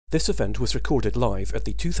This event was recorded live at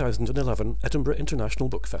the 2011 Edinburgh International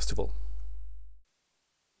Book Festival.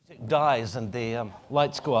 Music dies and the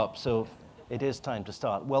lights go up, so it is time to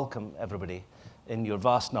start. Welcome, everybody, in your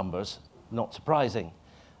vast numbers. Not surprising,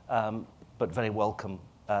 but very welcome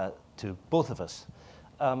to both of us.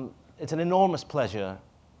 It's an enormous pleasure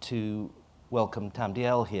to welcome Tam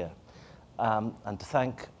Dalyell here and to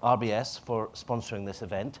thank RBS for sponsoring this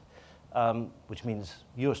event, which means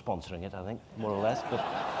you're sponsoring it, I think, more or less.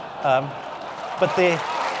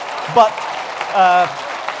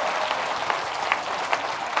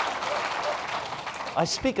 I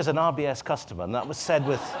speak as an RBS customer, and that was said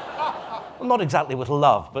with, well, not exactly with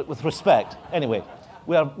love, but with respect. Anyway,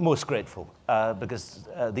 we are most grateful because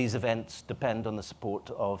these events depend on the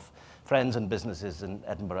support of friends and businesses in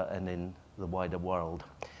Edinburgh and in the wider world.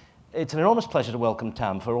 It's an enormous pleasure to welcome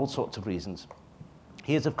Tam for all sorts of reasons.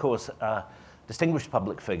 He is, of course, a distinguished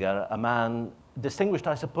public figure, a man distinguished,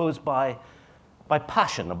 I suppose, by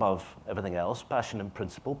passion above everything else, passion in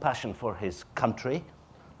principle, passion for his country.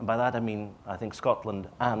 And by that I mean, I think, Scotland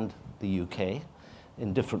and the UK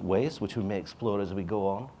in different ways, which we may explore as we go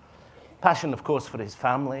on. Passion, of course, for his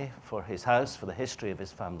family, for his house, for the history of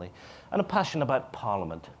his family, and a passion about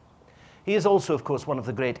Parliament. He is also, of course, one of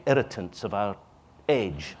the great irritants of our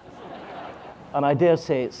age. And I dare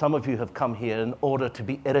say some of you have come here in order to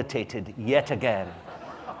be irritated yet again.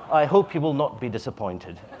 I hope you will not be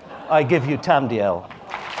disappointed. I give you Tam Dalyell.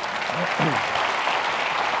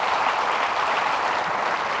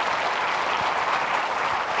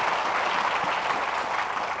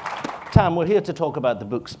 Tam, we're here to talk about the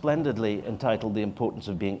book splendidly entitled The Importance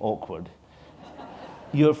of Being Awkward.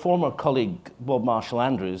 Your former colleague, Bob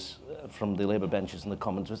Marshall-Andrews, from the Labour benches in the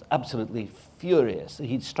Commons, was absolutely furious.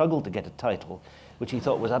 He'd struggled to get a title, which he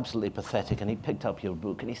thought was absolutely pathetic, and he picked up your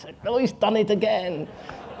book and he said, "No, he's done it again."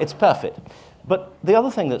 It's perfect. But the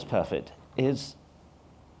other thing that's perfect is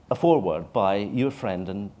a foreword by your friend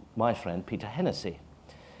and my friend, Peter Hennessy.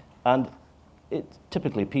 And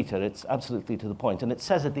typically, Peter, it's absolutely to the point, and it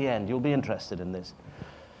says at the end, you'll be interested in this.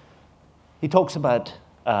 He talks about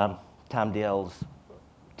Tam Dalyell's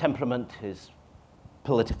temperament, his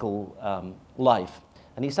political life,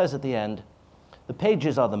 and he says at the end, "The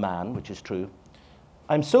pages are the man," which is true.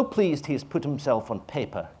 "I'm so pleased he has put himself on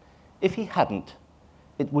paper. If he hadn't,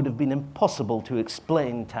 it would have been impossible to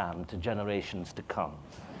explain Tam to generations to come."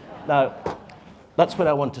 Now, that's where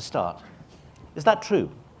I want to start. Is that true?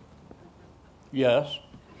 Yes.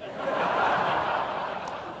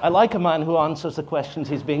 I like a man who answers the questions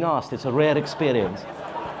he's being asked. It's a rare experience.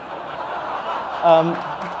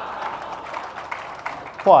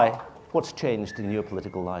 Why? What's changed in your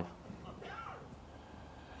political life?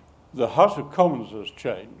 The House of Commons has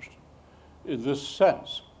changed in this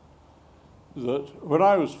sense that when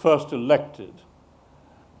I was first elected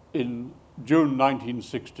in June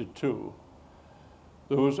 1962,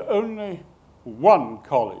 there was only one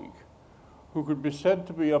colleague who could be said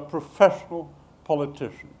to be a professional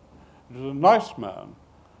politician. It was a nice man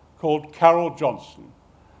called Carroll Johnson,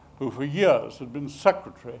 who for years had been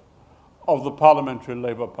secretary of the Parliamentary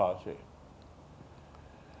Labour Party.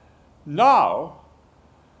 Now,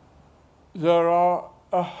 there are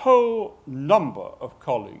a whole number of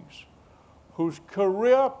colleagues whose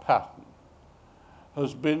career pattern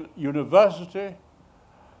has been university,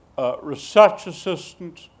 research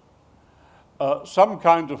assistant, some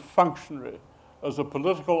kind of functionary as a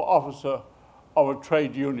political officer of a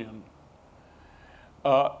trade union,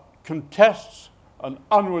 contests an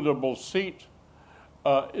unwinnable seat,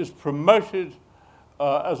 is promoted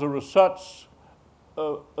as a research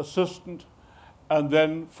assistant, and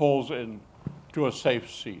then falls in to a safe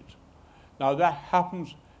seat. Now, that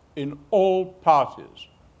happens in all parties.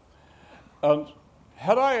 And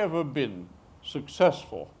had I ever been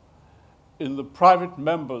successful in the private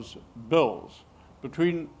members' bills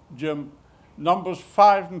between, Jim, numbers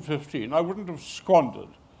 5 and 15, I wouldn't have squandered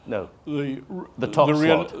the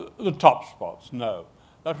top spots. No,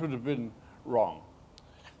 that would have been wrong.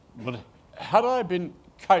 But had I been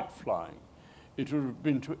kite flying, it would have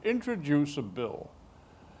been to introduce a bill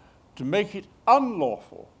to make it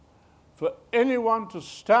unlawful for anyone to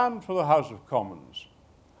stand for the House of Commons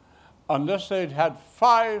unless they'd had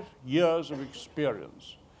 5 years of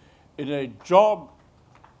experience in a job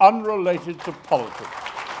unrelated to politics.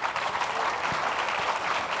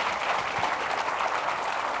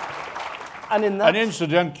 And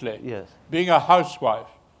incidentally, yes, being a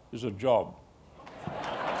housewife is a job.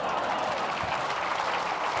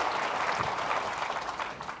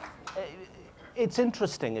 It's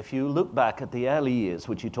interesting, if you look back at the early years,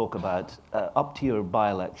 which you talk about, up to your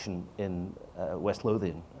by-election in West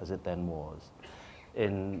Lothian, as it then was,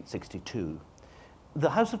 in '62. The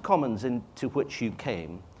House of Commons into which you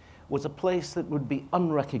came was a place that would be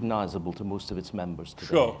unrecognizable to most of its members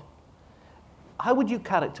today. Sure. How would you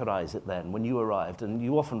characterize it then when you arrived? And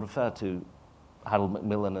you often refer to Harold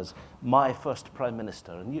Macmillan as my first Prime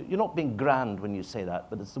Minister. And you're not being grand when you say that,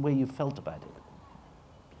 but it's the way you felt about it.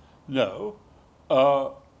 No.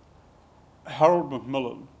 Harold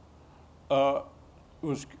Macmillan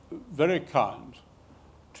was very kind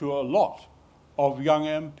to a lot of young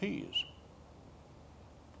MPs.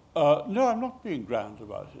 No, I'm not being grand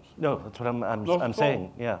about it. No, that's what I'm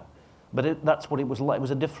saying, yeah. But that's what it was like. It was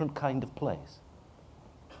a different kind of place.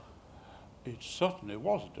 It certainly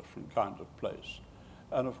was a different kind of place.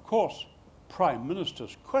 And of course, Prime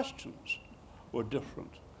Minister's questions were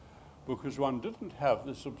different because one didn't have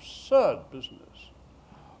this absurd business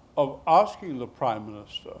of asking the Prime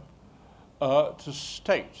Minister to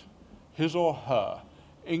state his or her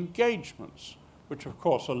engagements, which of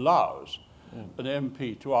course allows an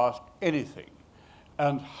MP to ask anything.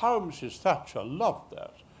 And how Mrs. Thatcher loved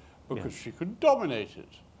that because she could dominate it.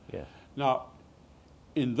 Yes. Now,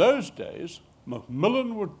 in those days,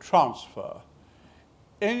 Macmillan would transfer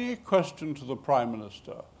any question to the Prime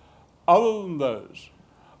Minister other than those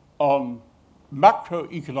on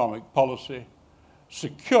macroeconomic policy,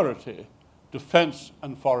 security, defense,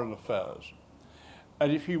 and foreign affairs.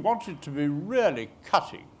 And if he wanted to be really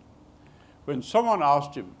cutting, when someone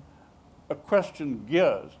asked him a question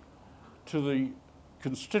geared to the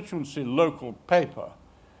constituency local paper,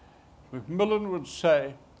 Macmillan would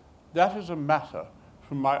say, that is a matter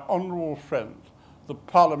from my honourable friend, the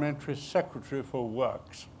Parliamentary Secretary for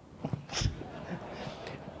Works.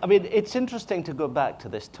 I mean, it's interesting to go back to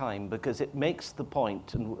this time because it makes the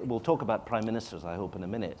point, and we'll talk about Prime Ministers, I hope, in a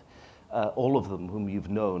minute, all of them whom you've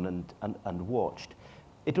known and watched.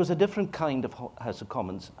 It was a different kind of House of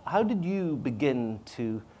Commons. How did you begin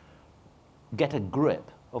to get a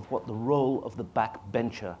grip of what the role of the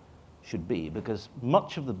backbencher should be? Because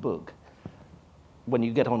much of the book, when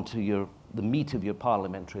you get onto the meat of your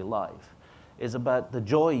parliamentary life, is about the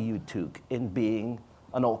joy you took in being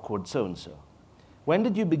an awkward so-and-so. When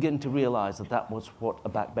did you begin to realize that that was what a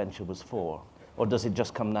backbencher was for? Or does it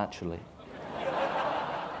just come naturally?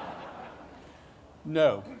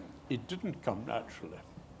 No, it didn't come naturally.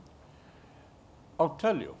 I'll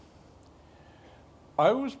tell you,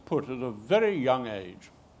 I was put at a very young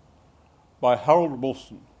age by Harold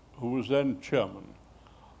Wilson, who was then chairman,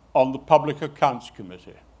 on the Public Accounts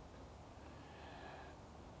Committee.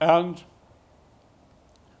 And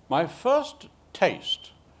my first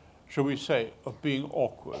taste, shall we say, of being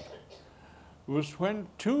awkward was when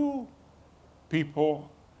two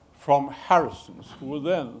people from Harrison's, who were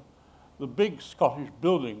then the big Scottish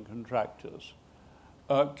building contractors,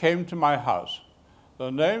 came to my house.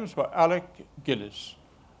 Their names were Alec Gillis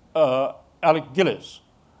and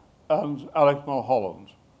Alec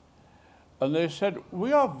Mulholland. And they said,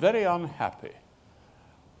 we are very unhappy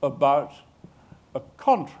about a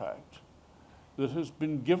contract that has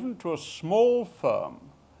been given to a small firm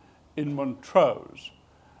in Montrose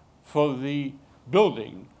for the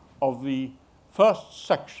building of the first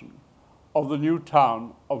section of the new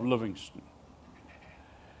town of Livingston.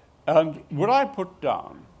 And would I put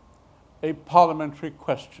down a parliamentary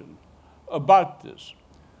question about this?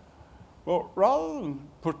 Well, rather than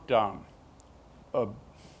put down a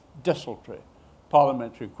desultory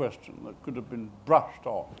parliamentary question that could have been brushed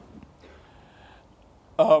off,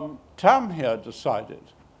 Tam here decided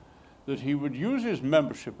that he would use his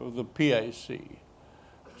membership of the PAC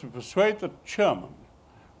to persuade the chairman,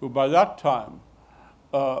 who by that time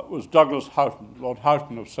was Douglas Houghton, Lord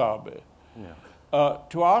Houghton of Sowerby,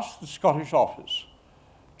 to ask the Scottish office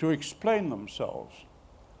to explain themselves.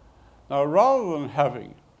 Now, rather than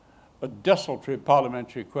having a desultory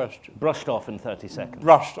parliamentary question Brushed off in 30 seconds.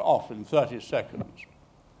 brushed off in 30 seconds,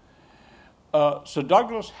 Sir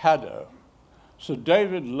Douglas Haddo, Sir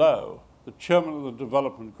David Lowe, the chairman of the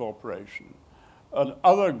Development Corporation, and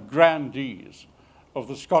other grandees of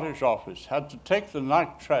the Scottish office had to take the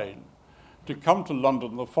night train to come to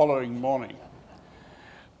London the following morning.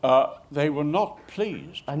 They were not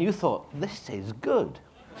pleased. And you thought, this is good.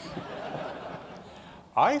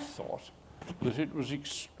 I thought that it was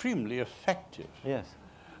extremely effective Yes.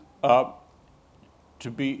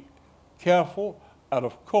 to be careful and,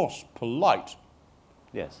 of course, polite,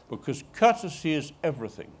 Yes. because courtesy is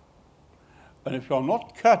everything. And if you're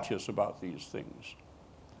not courteous about these things,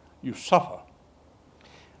 you suffer.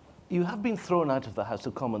 You have been thrown out of the House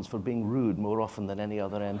of Commons for being rude more often than any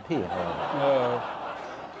other MP, however. No,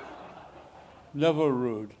 never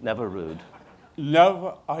rude. Never rude.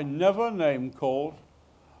 Never, I never name-called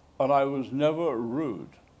and I was never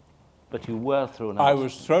rude. But you were thrown out. I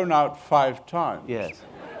was thrown out 5 times. Yes.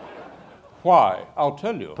 Why? I'll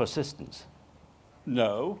tell you. Persistence.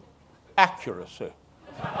 No, accuracy.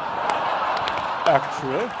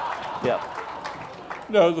 Actually, Yeah.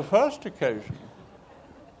 no, the first occasion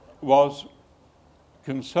was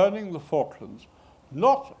concerning the Falklands,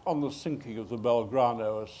 not on the sinking of the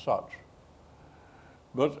Belgrano as such,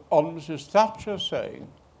 but on Mrs. Thatcher saying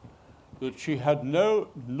that she had no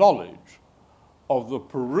knowledge of the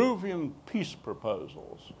Peruvian peace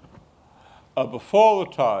proposals before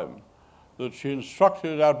the time that she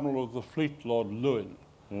instructed Admiral of the Fleet, Lord Lewin,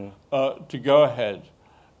 to go ahead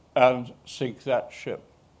and sink that ship.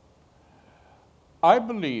 I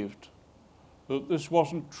believed that this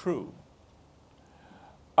wasn't true.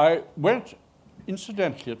 I went,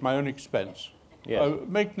 incidentally, at my own expense. Yes.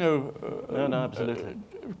 Make no, No, absolutely.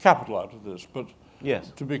 capital out of this, but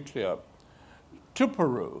Yes. to be clear, to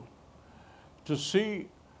Peru to see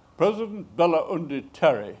President Belaúnde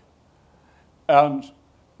Terry and,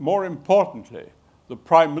 more importantly, the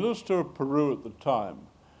Prime Minister of Peru at the time.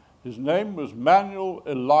 His name was Manuel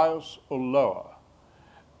Elias Ulloa.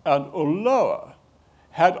 And Ulloa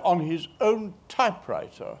had on his own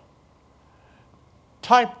typewriter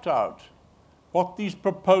typed out what these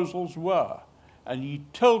proposals were. And he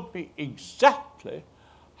told me exactly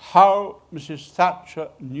how Mrs. Thatcher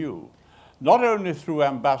knew, not only through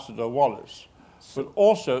Ambassador Wallace, but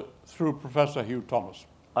also through Professor Hugh Thomas.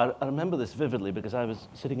 I remember this vividly because I was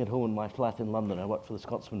sitting at home in my flat in London. I worked for the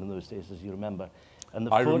Scotsman in those days, as you remember. And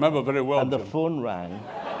the I remember very well, And the Jim. phone rang,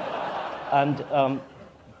 and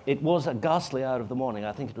it was a ghastly hour of the morning.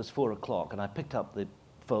 I think it was 4 o'clock, and I picked up the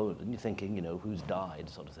phone, and you're thinking, you know, who's died,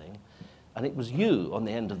 sort of thing. And it was you on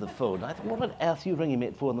the end of the phone. I thought, what on earth are you ringing me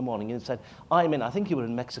at 4 in the morning? And you said, I think you were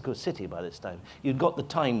in Mexico City by this time. You'd got the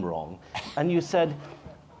time wrong. And you said,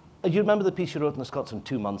 do you remember the piece you wrote in the Scotsman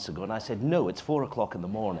 2 months ago? And I said, no, it's 4 o'clock in the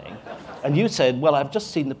morning. And you said, well, I've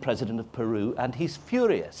just seen the president of Peru, and he's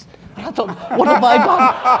furious. And I thought, what have I done?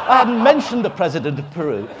 I hadn't mentioned the president of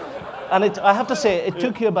Peru. And I have to say, it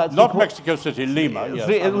took you about... Not Mexico City, Lima. Yes,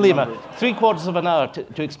 I Lima. remember it. 3/4 of an hour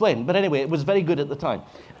to explain. But anyway, it was very good at the time.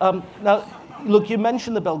 Now, look, you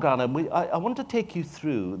mentioned the Belgrano. I want to take you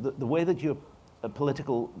through the way that your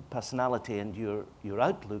political personality and your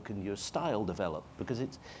outlook and your style developed, because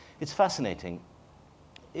it's fascinating.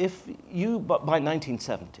 If you, by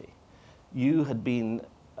 1970, you had been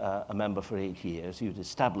a member for 8 years, you'd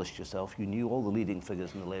established yourself, you knew all the leading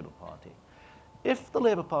figures in the Labour Party. If the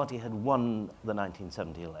Labour Party had won the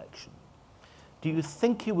 1970 election, do you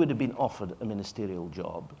think you would have been offered a ministerial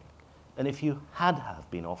job? And if you had have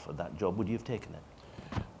been offered that job, would you have taken it?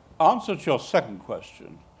 Answer to your second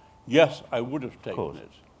question, yes, I would have taken it.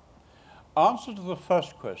 Answer to the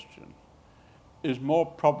first question is more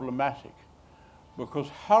problematic because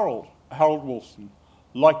Harold Wilson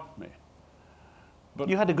liked me. But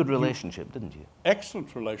you had a good relationship, didn't you?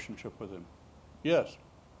 Excellent relationship with him, yes.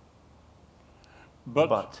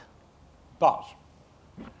 But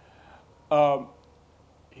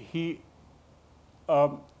he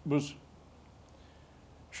was,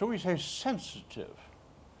 shall we say, sensitive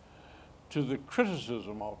to the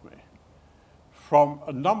criticism of me from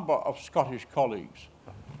a number of Scottish colleagues,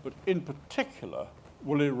 but in particular,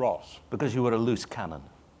 Willie Ross. Because you were a loose cannon.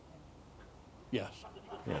 Yes.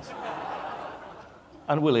 Yes.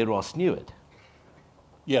 And Willie Ross knew it.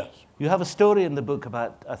 Yes. You have a story in the book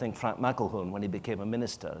about, I think, Frank McElhone when he became a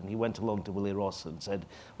minister, and he went along to Willie Ross and said,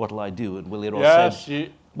 what'll I do? And Willie Ross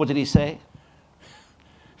said, what did he say?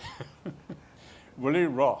 Willie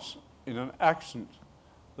Ross, in an accent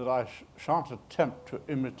that I shan't attempt to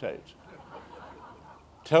imitate,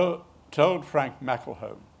 told Frank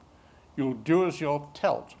McElhone, you'll do as you're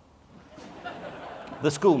told. The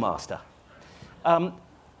schoolmaster.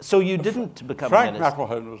 So you didn't become Frank a minister. Frank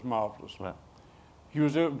McElhone was marvellous. Right. He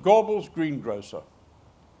was a Gorbals greengrocer.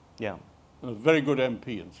 Yeah. And a very good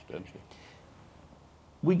MP, incidentally.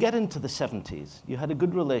 We get into the 70s. You had a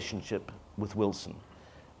good relationship with Wilson.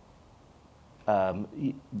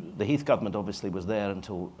 The Heath government obviously was there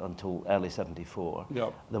until early 74.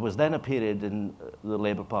 Yep. There was then a period in the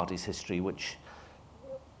Labour Party's history which,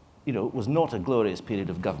 you know, was not a glorious period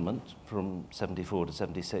of government from 74 to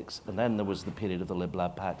 76. And then there was the period of the Lib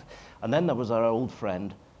Lab Pact. And then there was our old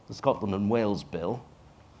friend, the Scotland and Wales Bill,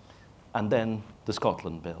 and then the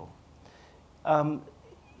Scotland Bill.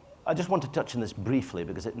 I just want to touch on this briefly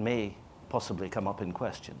because it may possibly come up in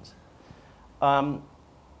questions.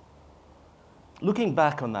 Looking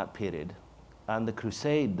back on that period and the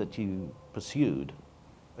crusade that you pursued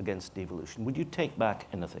against devolution, would you take back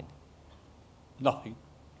anything? Nothing.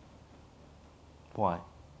 Why?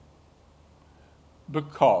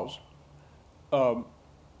 because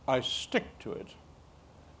I stick to it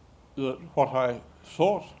that what I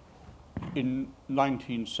thought in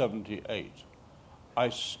 1978, I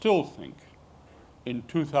still think in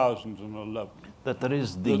 2011. That there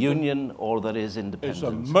is the union or there is independence. It's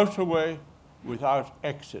a motorway without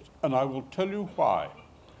exit. And I will tell you why.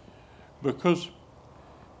 Because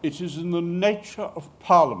it is in the nature of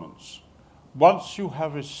parliaments, once you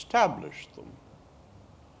have established them,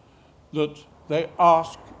 that they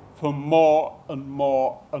ask for more and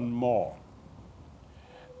more and more.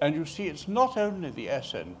 And you see, it's not only the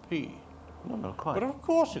SNP, No, quite. but of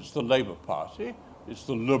course it's the Labour Party, it's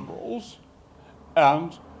the Liberals,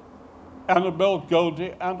 and Annabel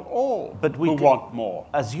Goldie and all who want more.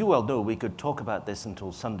 As you well know, we could talk about this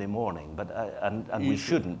until Sunday morning, but and we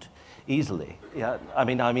shouldn't easily. Yeah, I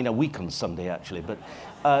mean a week on Sunday actually. But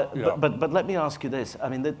but let me ask you this. I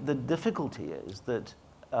mean, the difficulty is that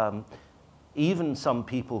even some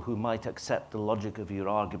people who might accept the logic of your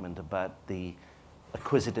argument about the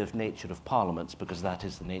acquisitive nature of parliaments, because that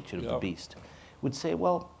is the nature of the beast, would say,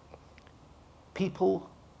 well, people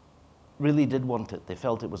really did want it. They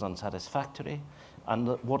felt it was unsatisfactory, and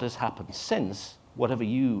that what has happened since, whatever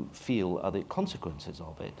you feel are the consequences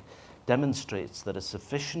of it, demonstrates that a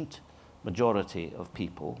sufficient majority of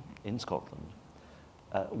people in Scotland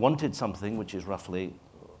wanted something which is roughly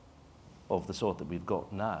of the sort that we've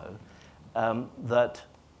got now, that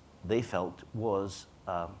they felt was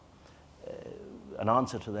an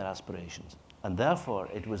answer to their aspirations. And therefore,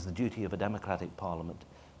 it was the duty of a democratic parliament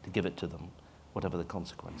to give it to them, whatever the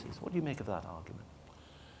consequences. What do you make of that argument?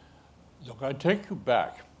 Look, I take you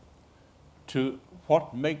back to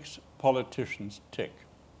what makes politicians tick.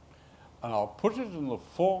 And I'll put it in the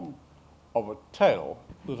form of a tale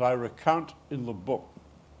that I recount in the book.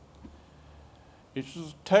 It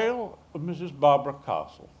is a tale of Mrs. Barbara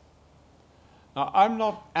Castle. Now, I'm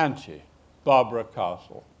not anti-Barbara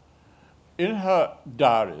Castle. In her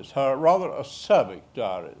diaries, her rather acerbic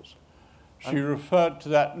diaries, she referred to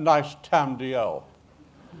that nice Tam Dalyell.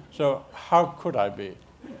 So how could I be?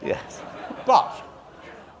 Yes. But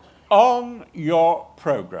on your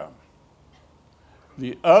program,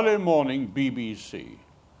 the early morning BBC,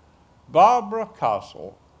 Barbara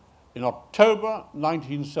Castle, in October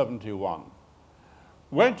 1971,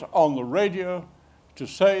 went on the radio to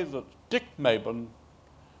say that Dick Mayburn,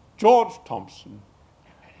 George Thompson,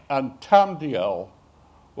 and Tam Dalyell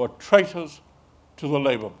were traitors to the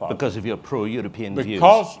Labour Party. Because of your pro-European views.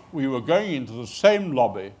 Because we were going into the same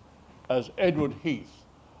lobby as Edward Heath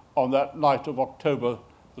on that night of October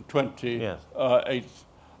the 28th,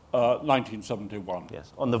 1971.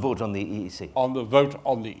 Yes, on the vote on the EEC. On the vote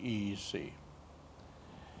on the EEC.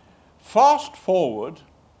 Fast forward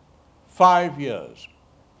 5 years.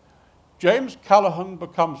 James Callaghan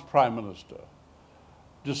becomes Prime Minister,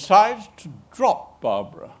 decides to drop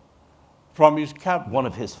Barbara from his cabinet. One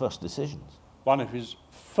of his first decisions. One of his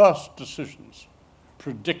first decisions,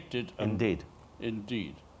 predicted. Indeed.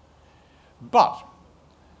 Indeed. But,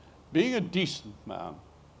 being a decent man,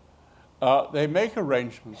 they make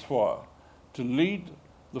arrangements for her to lead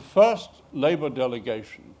the first Labour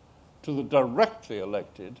delegation to the directly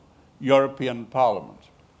elected European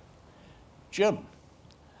Parliament. Jim,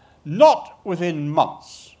 not within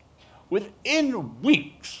months, within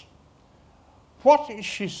weeks, what is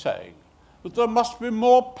she saying? That there must be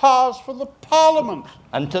more powers for the Parliament.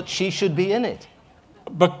 And that she should be in it.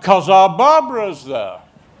 Because our Barbara's there.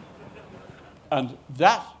 And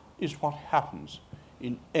that is what happens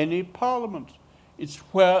in any Parliament. It's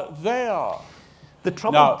where they are. The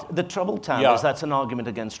trouble, Tam, is that's an argument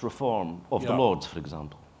against reform of the Lords, for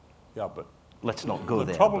example. Yeah, but let's not go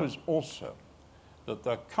there. The trouble is also that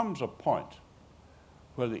there comes a point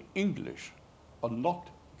where the English are not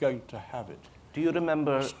going to have it. Do you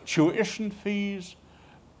remember tuition fees,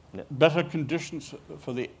 better conditions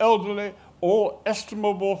for the elderly, all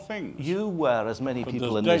estimable things? You were, as many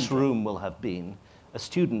people in this room will have been, a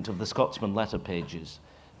student of the Scotsman letter pages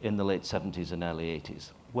in the late 70s and early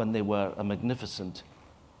 80s, when they were a magnificent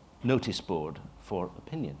notice board for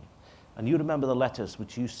opinion. And you remember the letters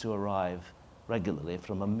which used to arrive regularly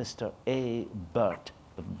from a Mr. A. Burt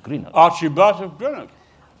of Greenock. Archie Burt of Greenock.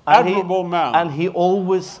 Admirable man. And he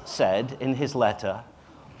always said in his letter,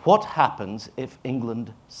 what happens if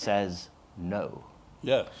England says no?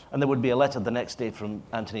 Yes. And there would be a letter the next day from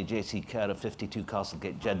Anthony J.C. Kerr of 52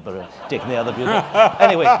 Castlegate, Jedburgh, taking the other view.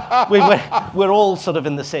 Anyway, we're all sort of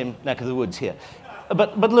in the same neck of the woods here.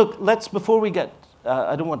 But look, before we get,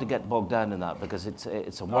 I don't want to get bogged down in that because it's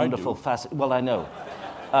a wonderful facet. Well, I know.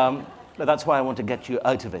 But that's why I want to get you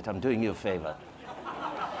out of it. I'm doing you a favor.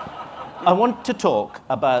 I want to talk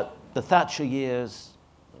about the Thatcher years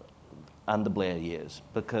and the Blair years,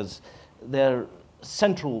 because they're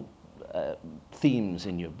central themes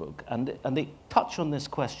in your book, and they touch on this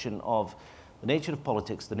question of the nature of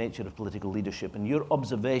politics, the nature of political leadership, and your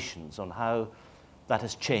observations on how that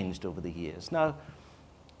has changed over the years. Now,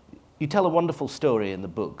 you tell a wonderful story in the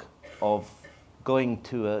book of going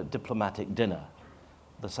to a diplomatic dinner,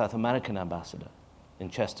 the South American ambassador in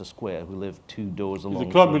Chester Square, who lived 2 doors along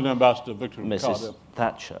The Colombian ambassador, Victor Mrs. Ricardo.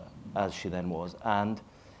 Thatcher, as she then was, and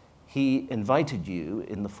he invited you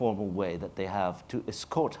in the formal way that they have to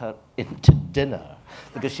escort her into dinner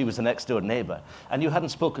because she was a next door neighbour, and you hadn't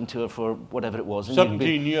spoken to her for whatever it was. And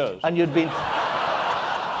 17 years. And you'd been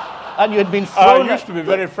thrown. I used to be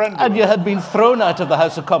very friendly. And you had been thrown out of the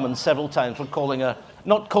House of Commons several times for calling her,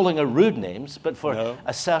 not calling her rude names, but for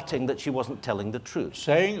asserting that she wasn't telling the truth.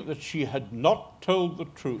 Saying that she had not told the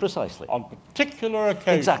truth. Precisely. On particular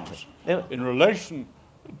occasions. Exactly. In relation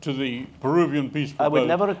to the Peruvian peace proposal. I would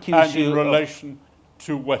never accuse and you in relation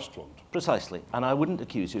to Westland. Precisely. And I wouldn't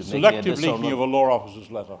accuse you of Selective leaking of a law officer's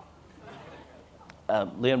letter.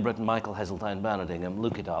 Leon Britton, Michael Heseltine, Bernardingham,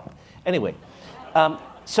 look it up. Anyway,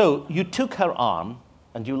 so you took her arm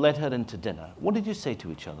and you led her into dinner. What did you say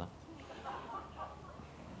to each other?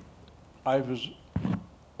 I was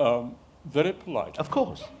very polite. Of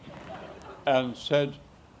course. And said,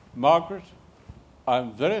 Margaret,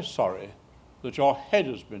 I'm very sorry that your head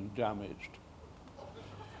has been damaged.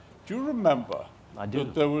 Do you remember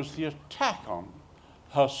that there was the attack on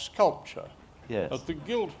her sculpture at the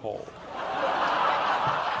Guildhall?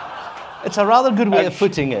 It's a rather good way of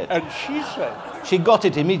putting it. And she said... She got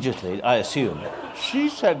it immediately, I assume. She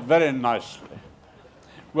said very nicely,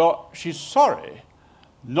 well, she's sorry,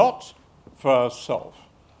 not for herself,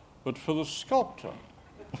 but for the sculptor.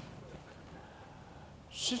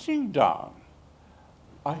 Sitting down,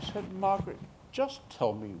 I said, Margaret, just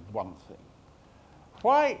tell me one thing.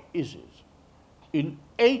 Why is it in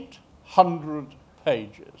 800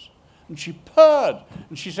 pages? And she purred,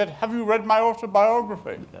 and she said, have you read my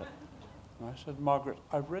autobiography? Yeah. And I said, Margaret,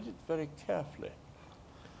 I've read it very carefully.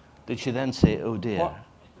 Did she then say, oh dear? What?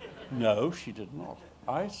 No, she did not.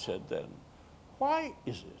 I said then, why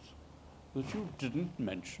is it that you didn't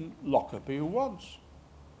mention Lockerbie once?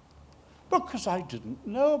 Because I didn't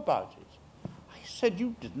know about it. I said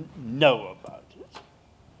you didn't know about it.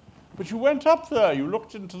 But you went up there, you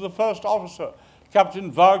looked into the first officer,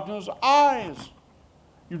 Captain Wagner's eyes.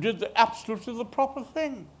 You did absolutely the proper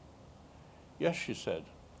thing. Yes, she said,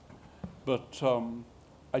 but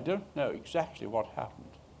I don't know exactly what happened.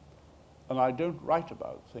 And I don't write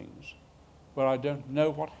about things where I don't know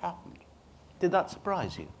what happened. Did that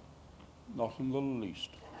surprise you? Not in the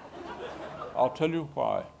least. I'll tell you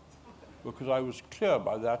why. Because I was clear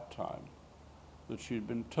by that time that she'd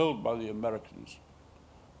been told by the Americans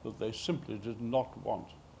that they simply did not want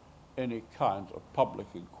any kind of public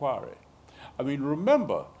inquiry. I mean,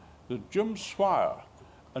 remember that Jim Swire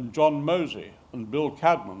and John Mosey and Bill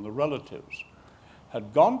Cadman, the relatives,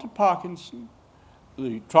 had gone to Parkinson,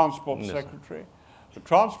 the Transport Secretary. The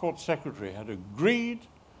Transport Secretary had agreed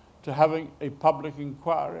to having a public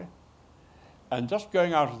inquiry. And just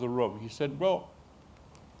going out of the room, he said, well,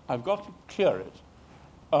 I've got to clear it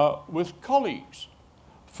with colleagues.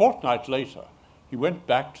 A fortnight later, he went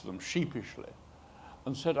back to them sheepishly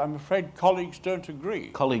and said, I'm afraid colleagues don't agree.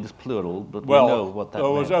 Colleagues plural, but well, we know what that there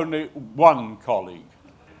meant. was only one colleague,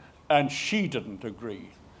 and she didn't agree,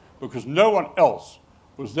 because no one else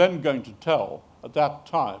was then going to tell, at that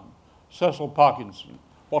time, Cecil Parkinson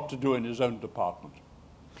what to do in his own department.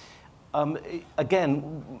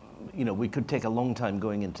 Again, you know, we could take a long time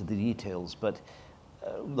going into the details, but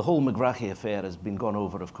the whole McGrachy affair has been gone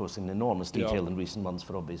over, of course, in enormous detail in recent months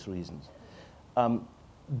for obvious reasons.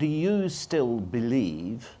 Do you still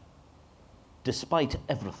believe, despite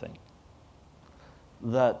everything,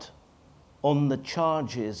 that on the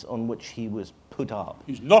charges on which he was put up...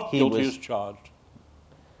 He's not guilty as charged.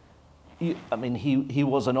 I mean, he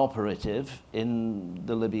was an operative in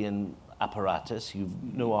the Libyan apparatus. You've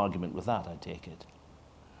no argument with that, I take it.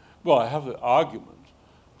 Well, I have the argument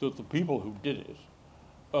that the people who did it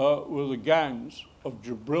were the gangs of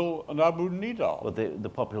Jibril and Abu Nidal. Well, the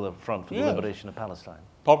Popular Front for the Liberation of Palestine.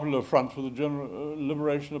 Popular Front for the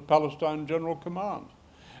Liberation of Palestine General Command.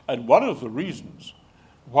 And one of the reasons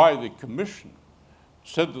why the commission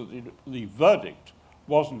said that the verdict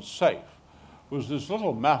wasn't safe was this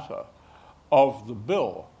little matter of the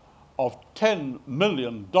bill of $10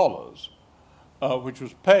 million, which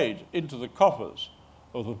was paid into the coffers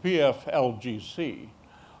of the PFLGC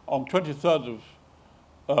on 23rd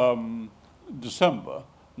of December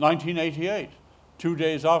 1988, 2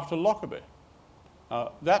 days after Lockerbie.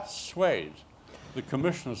 That swayed the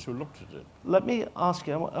commissioners who looked at it. Let me ask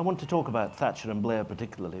you, I want to talk about Thatcher and Blair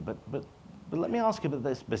particularly, but let me ask you about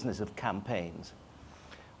this business of campaigns.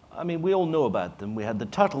 I mean, we all know about them. We had the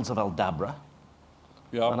Turtles of Aldabra,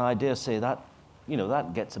 Yeah. and I dare say that, you know,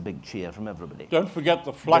 that gets a big cheer from everybody. Don't forget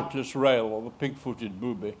the flightless rail or the pig-footed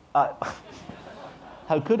booby.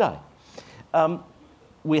 How could I?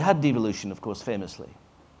 We had devolution, of course, famously.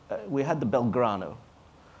 We had the Belgrano.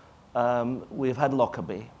 We've had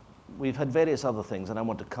Lockerbie. We've had various other things, and I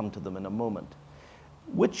want to come to them in a moment.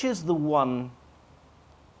 Which is the one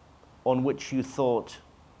on which you thought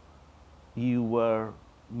you were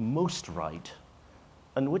most right,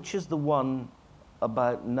 and which is the one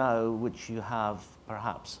about now which you have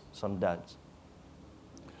perhaps some doubts?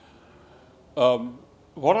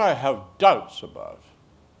 What I have doubts about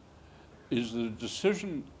is the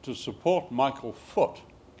decision to support Michael Foot.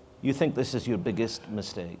 You think this is your biggest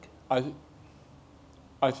mistake?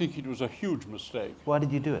 I think it was a huge mistake. Why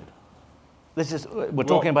did you do it? We're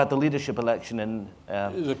talking about the leadership election in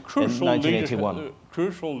The crucial 1981.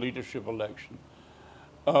 crucial leadership election.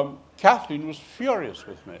 Kathleen was furious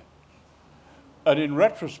with me. And in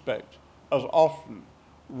retrospect, as often,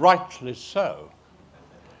 rightly so.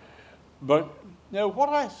 But you know, what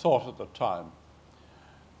I thought at the time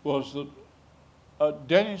was that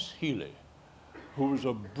Dennis Healey, who was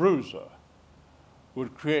a bruiser,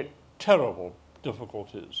 would create terrible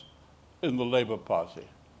difficulties in the Labour Party,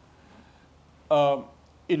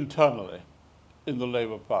 internally in the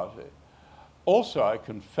Labour Party. Also, I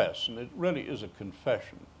confess, and it really is a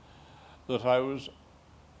confession, that I was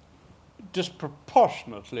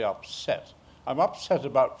disproportionately upset. I'm upset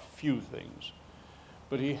about few things,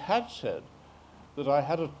 but he had said that I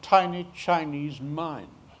had a tiny Chinese mind.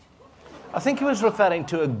 I think he was referring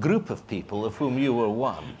to a group of people of whom you were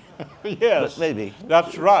one. Yes, But maybe.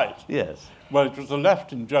 that's right. Yes. Well, it was the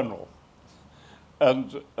left in general,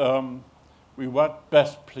 and we weren't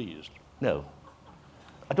best pleased. No.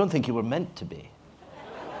 I don't think you were meant to be.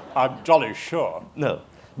 I'm jolly sure. No.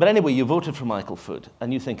 But anyway, you voted for Michael Foot,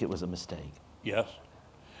 and you think it was a mistake. Yes.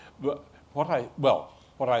 But what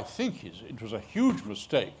I think is it was a huge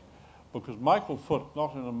mistake because Michael Foot,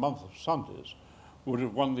 not in a month of Sundays, would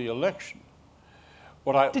have won the election.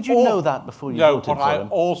 Did you know that before you voted for him? What I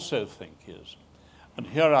also think is, and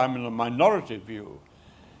here I'm in a minority view,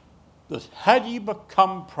 that had he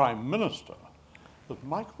become Prime Minister, that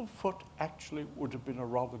Michael Foot actually would have been a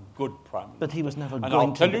rather good Prime Minister. But he was never and going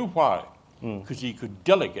I'll to tell be. you why. Because he could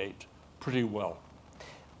delegate pretty well.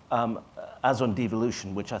 As on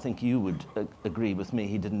devolution, which I think you would agree with me,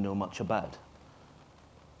 he didn't know much about.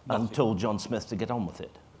 And told John Smith to get on with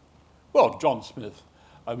it. Well, John Smith,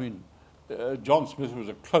 John Smith was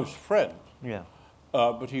a close friend, Yeah.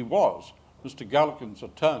 but he was Mr. Gallican's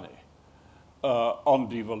attorney on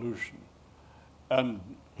devolution. And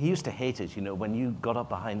He used to hate it, you know, when you got up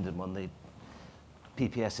behind him on the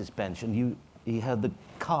PPS's bench and he had the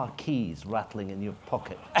car keys rattling in your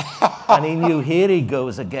pocket. And he knew, here he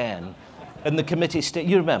goes again. And the committee stage,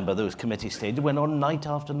 you remember those committee stages, went on night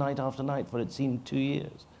after night after night for it seemed 2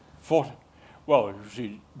 years. Well, you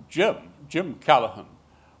see, Jim Callaghan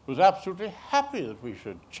was absolutely happy that we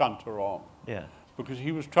should chunter on. Yeah. Because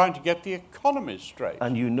he was trying to get the economy straight.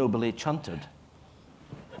 And you nobly chuntered.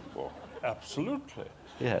 Well, absolutely.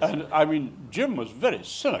 Yes. And I mean, Jim was very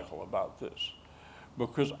cynical about this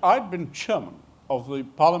because I'd been chairman of the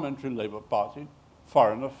Parliamentary Labour Party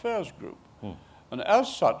Foreign Affairs Group. And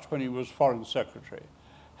as such, when he was Foreign Secretary,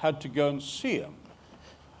 had to go and see him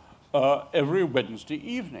every Wednesday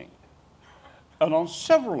evening. And on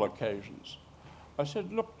several occasions, I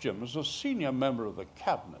said, look, Jim, as a senior member of the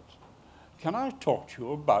cabinet, can I talk to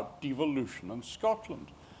you about devolution in Scotland?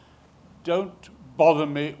 Don't bother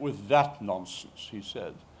me with that nonsense, he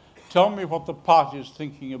said. Tell me what the party is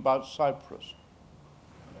thinking about Cyprus.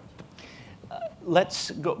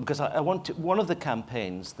 Let's go, because I want to, one of the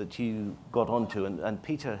campaigns that you got onto, and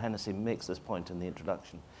Peter Hennessy makes this point in the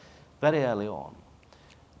introduction, very early on,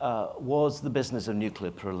 was the business of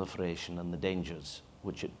nuclear proliferation and the dangers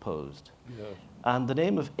which it posed. Yeah. And the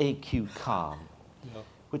name of A.Q. Khan, Yeah.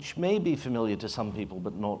 which may be familiar to some people,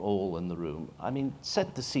 but not all in the room. I mean,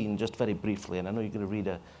 set the scene just very briefly, and I know you're going to read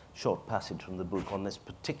a short passage from the book on this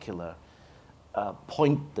particular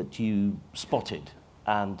point that you spotted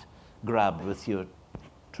and grabbed with your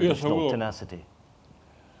traditional tenacity.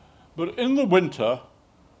 But in the winter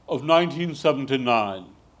of 1979,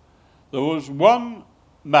 there was one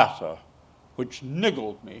matter which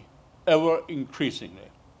niggled me ever increasingly.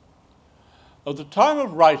 At the time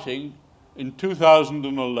of writing in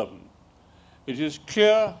 2011, it is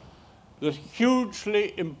clear that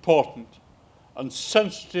hugely important and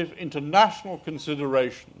sensitive international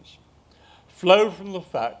considerations flow from the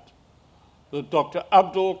fact that Dr.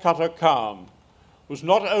 Abdul Qadir Khan was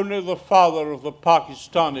not only the father of the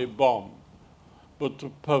Pakistani bomb, but the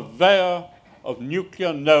purveyor of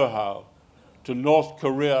nuclear know-how to North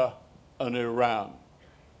Korea and Iran.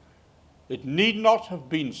 It need not have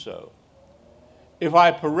been so. If I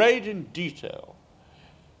parade in detail,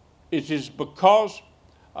 it is because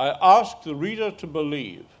I ask the reader to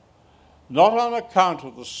believe, not on account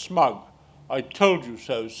of the smug "I told you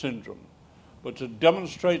so" syndrome, but to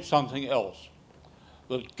demonstrate something else,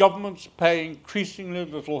 that governments pay increasingly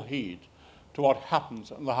little heed to what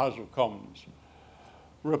happens in the House of Commons.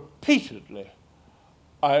 Repeatedly,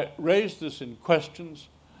 I raised this in questions,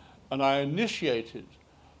 and I initiated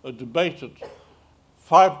a debate at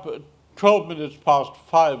 12 minutes past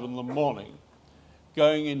 5 in the morning,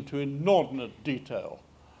 going into inordinate detail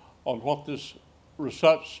on what this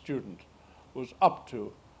research student was up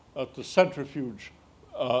to at the centrifuge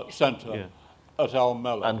center at Al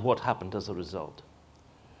Mela. And what happened as a result?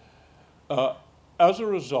 As a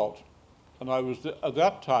result, and I was at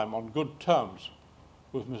that time on good terms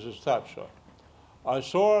with Mrs. Thatcher, I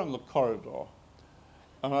saw her in the corridor,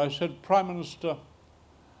 and I said, "Prime Minister,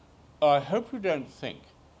 I hope you don't think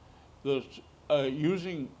that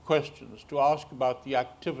using questions to ask about the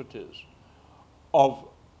activities of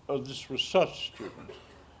this research student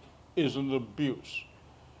is an abuse."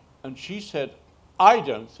 And she said, "I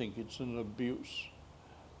don't think it's an abuse.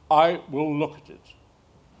 I will look at it."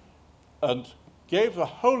 And gave the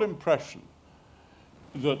whole impression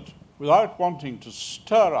that without wanting to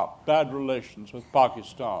stir up bad relations with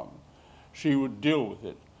Pakistan, she would deal with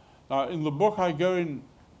it. Now, in the book, I go into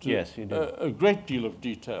Yes, you do. a great deal of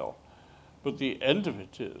detail, but the end of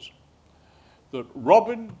it is that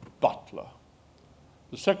Robin Butler,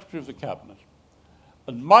 the Secretary of the Cabinet,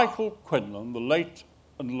 and Michael Quinlan, the late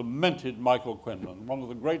and lamented Michael Quinlan, one of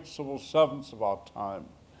the great civil servants of our time,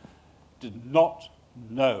 did not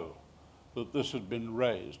know that this had been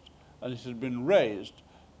raised. And it had been raised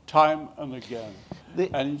time and again.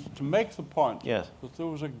 And to make the point that there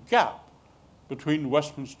was a gap between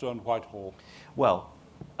Westminster and Whitehall. Well,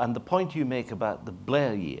 and the point you make about the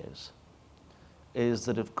Blair years is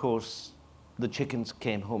that, of course, the chickens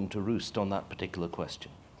came home to roost on that particular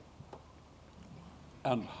question.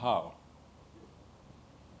 And how?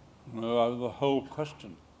 The whole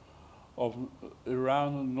question of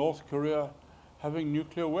Iran and North Korea having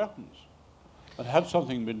nuclear weapons. And had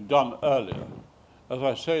something been done earlier, as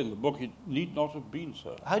I say in the book, it need not have been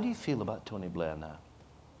so. How do you feel about Tony Blair now?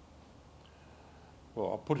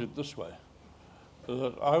 Well, I'll put it this way,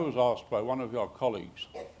 that I was asked by one of your colleagues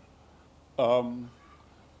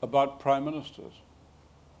about prime ministers.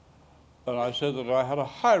 And I said that I had a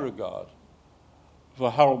high regard for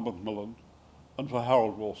Harold Macmillan and for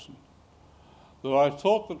Harold Wilson. That I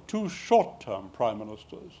thought the two short-term prime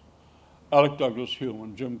ministers, Alec Douglas Hume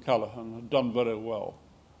and Jim Callaghan, had done very well.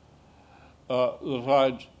 That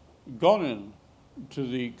I'd gone in to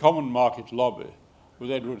the Common Market lobby with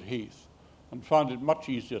Edward Heath and found it much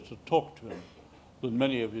easier to talk to him than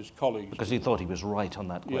many of his colleagues. Because he thought he was right on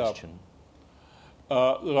that question.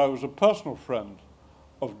 That I was a personal friend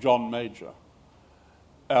of John Major.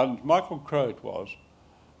 And Michael Crowe it was,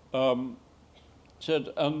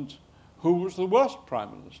 said, "And who was the worst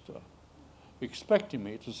prime minister?" expecting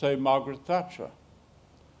me to say Margaret Thatcher.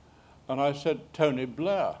 And I said, Tony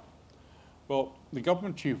Blair. Well, the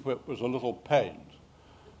government chief whip was a little pained,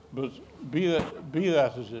 but be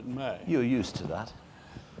that as it may. You're used to that.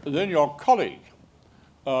 Then your colleague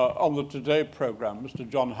on the Today programme, Mr.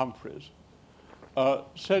 John Humphreys,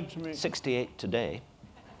 said to me... 68 today.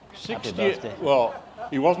 68, well,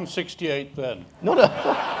 he wasn't 68 then. No.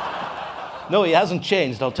 No, he hasn't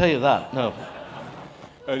changed, I'll tell you that, no.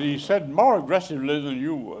 And he said more aggressively than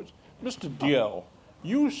you would, "Mr. DL,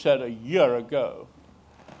 you said a year ago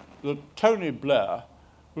that Tony Blair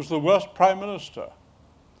was the worst prime minister.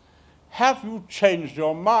 Have you changed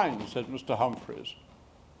your mind?" said Mr. Humphreys.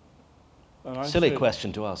 And I Silly said,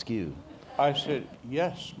 question to ask you. I said,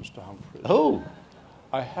 "Yes, Mr. Humphreys. Oh.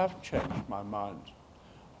 I have changed my mind.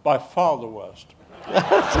 By far the worst."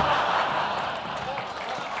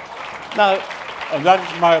 Now, and that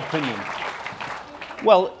is my opinion.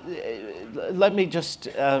 Well, let me just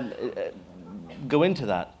go into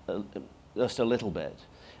that just a little bit.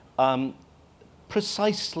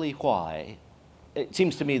 Precisely why, it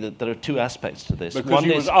seems to me that there are two aspects to this. Because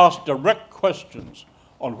he was asked direct questions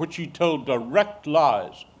on which he told direct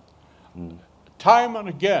lies. Time and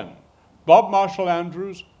again, Bob Marshall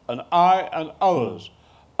Andrews and I and others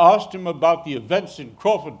asked him about the events in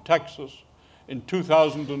Crawford, Texas, in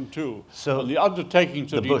 2002, So and the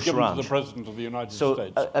undertakings that the he'd Bush given to Ranch. the President of the United So,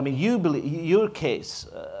 States. I mean, you believe your case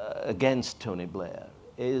against Tony Blair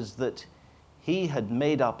is that he had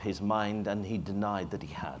made up his mind and he denied that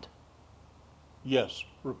he had. Yes,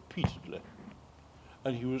 repeatedly.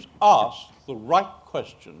 And he was asked the right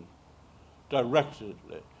question directly.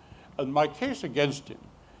 And my case against him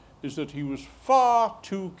is that he was far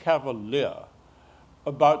too cavalier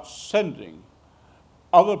about sending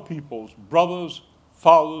other people's brothers,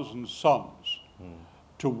 fathers, and sons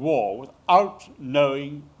to war without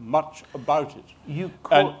knowing much about it.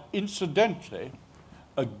 And incidentally,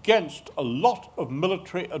 against a lot of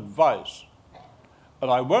military advice.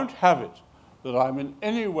 And I won't have it that I'm in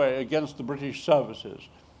any way against the British services.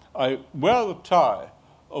 I wear the tie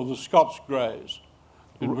of the Scots Greys,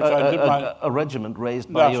 in which I did my a regiment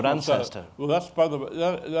raised by your ancestor. Well, that's by the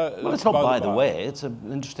Well, it's not by the way. It's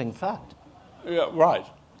an interesting fact. Yeah, right.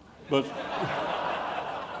 But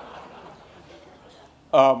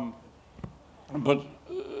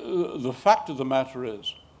the fact of the matter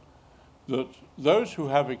is that those who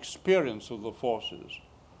have experience of the forces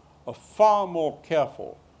are far more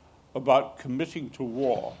careful about committing to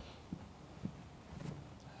war.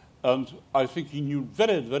 And I think he knew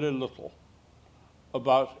very, very little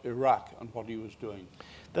about Iraq and what he was doing.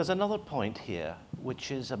 There's another point here,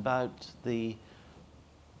 which is about the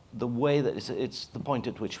way that it's the point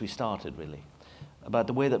at which we started, really, about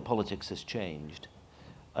the way that politics has changed.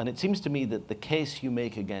 And it seems to me that the case you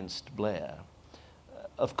make against Blair,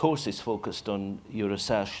 of course, is focused on your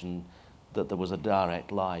assertion that there was a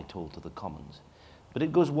direct lie told to the Commons. But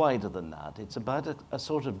it goes wider than that. It's about a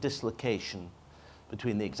sort of dislocation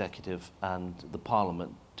between the executive and the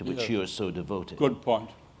Parliament to which you're so devoted. Good point.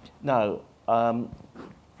 Now, how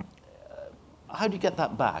do you get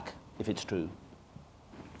that back, if it's true?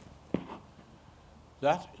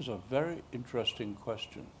 That is a very interesting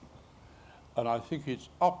question. And I think it's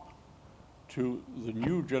up to the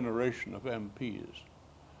new generation of MPs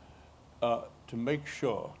to make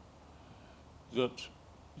sure that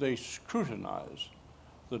they scrutinize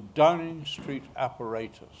the Downing Street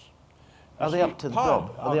apparatus. Are they up to the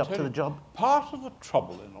job? Are they up to the job? Part of the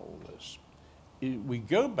trouble in all this is we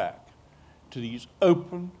go back to these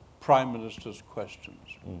open Prime Minister's questions.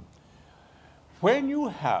 When you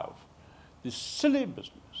have this silly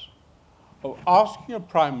business of asking a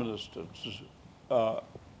Prime Minister to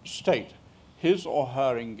state his or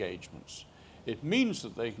her engagements, it means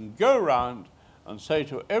that they can go around and say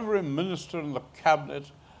to every minister in the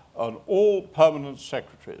cabinet and all permanent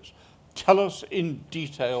secretaries, tell us in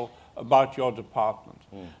detail about your department.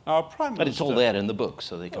 Now, a Prime Minister... But it's all there in the book,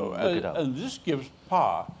 so they can look it up. And this gives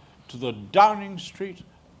power to the Downing Street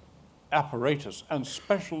apparatus and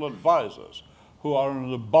special advisors who are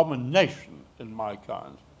an abomination in my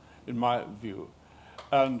view.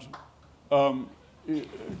 And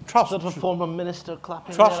trust... Sort of a former minister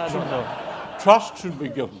clapping there, I don't know. Trust should be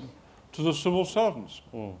given to the civil servants.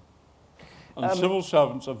 And civil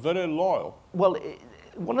servants are very loyal. Well,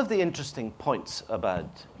 one of the interesting points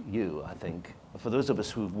about you, I think, for those of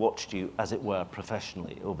us who've watched you, as it were,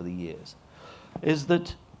 professionally over the years, is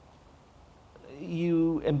that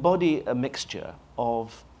you embody a mixture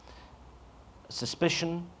of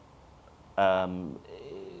suspicion,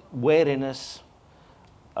 wariness,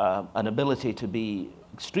 an ability to be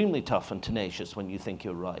extremely tough and tenacious when you think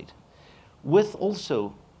you're right, with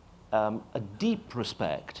also a deep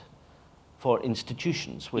respect for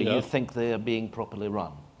institutions where you think they are being properly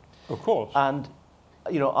run. Of course. And,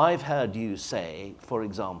 you know, I've heard you say, for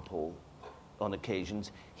example, on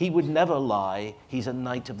occasions, he would never lie, he's a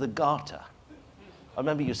Knight of the Garter. I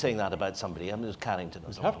remember you saying that about somebody. I mean, it was Carrington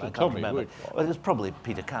or something. Have to I tell can't me remember. which one. Well, it was probably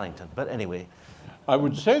Peter Carrington, but anyway. I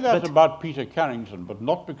would say that about Peter Carrington, but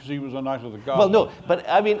not because he was a Knight of the Garter. Well, no, but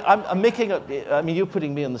I mean, I'm making a, I mean, you're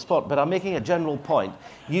putting me on the spot, but I'm making a general point.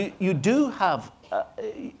 You do have,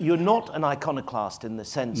 you're not an iconoclast in the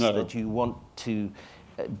sense that you want to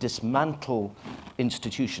dismantle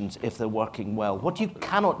institutions if they're working well. What you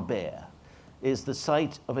cannot bear is the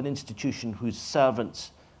sight of an institution whose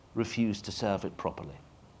servants refuse to serve it properly.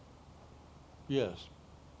 Yes.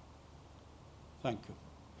 Thank you.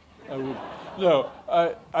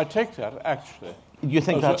 I take that, actually. You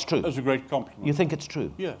think that's true? As a great compliment. You think it's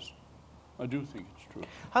true? Yes, I do think it's true.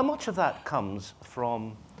 How much of that comes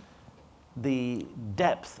from the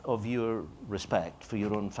depth of your respect for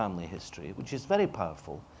your own family history, which is very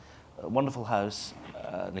powerful, a wonderful house,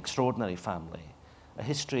 an extraordinary family, a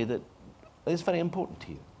history that is very important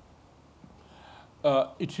to you?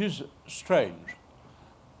 It is strange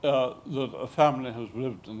that a family has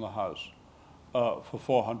lived in the house for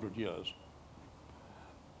 400 years.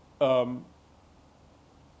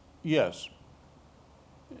 Yes.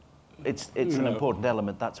 It's You an know, important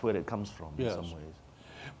element. That's where it comes from Yes. in some ways.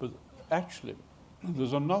 But actually,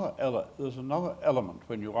 there's another element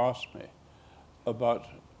when you ask me about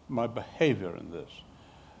my behavior in this.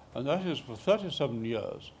 And that is, for 37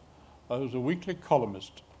 years, I was a weekly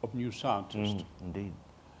columnist of New Scientist. Indeed.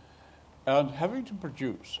 And having to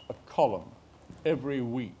produce a column every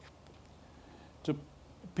week to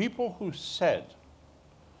people who said,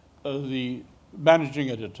 the managing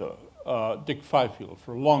editor, Dick Fifield,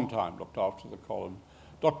 for a long time looked after the column,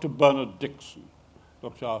 Dr. Bernard Dixon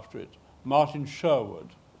looked after it, Martin Sherwood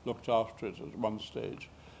looked after it at one stage,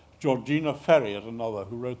 Georgina Ferry at another,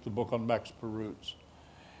 who wrote the book on Max Perutz.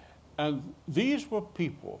 And these were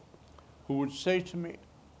people who would say to me,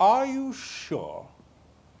 "Are you sure?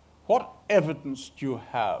 What evidence do you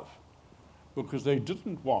have?" Because they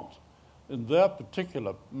didn't want, in their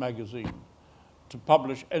particular magazine, to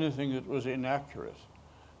publish anything that was inaccurate.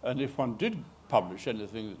 And if one did publish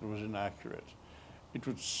anything that was inaccurate, it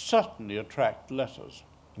would certainly attract letters.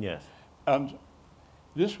 Yes. And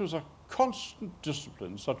this was a constant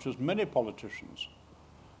discipline, such as many politicians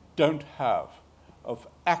don't have, of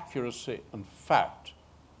accuracy and fact.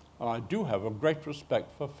 And I do have a great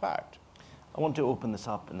respect for fact. I want to open this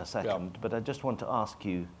up in a second, but I just want to ask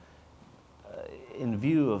you, in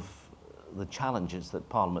view of the challenges that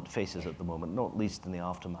Parliament faces at the moment, not least in the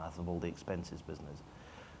aftermath of all the expenses business,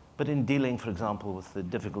 but in dealing, for example, with the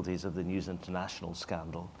difficulties of the News International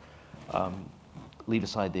scandal, leave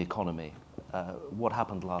aside the economy, what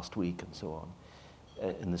happened last week and so on,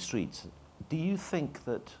 in the streets, do you think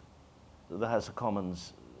that the House of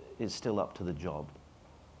Commons is still up to the job?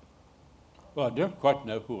 Well, I don't quite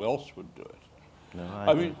know who else would do it. No,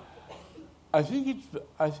 I mean, I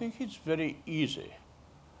think it's very easy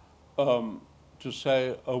to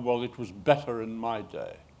say, "Oh well, it was better in my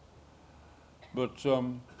day." But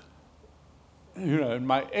you know, in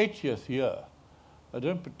my 80th year, I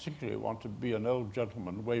don't particularly want to be an old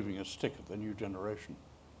gentleman waving a stick at the new generation.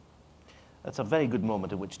 That's a very good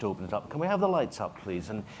moment at which to open it up. Can we have the lights up, please?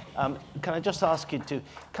 And can I just ask you to,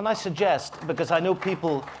 can I suggest, because I know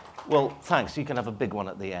people, well, thanks, you can have a big one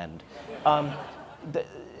at the end.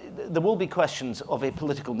 There will be questions of a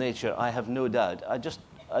political nature, I have no doubt. I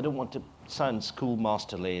don't want to sound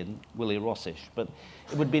schoolmasterly and Willie Rossish, but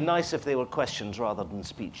it would be nice if they were questions rather than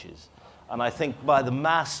speeches. And I think by the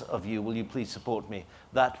mass of you, will you please support me,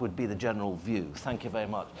 that would be the general view. Thank you very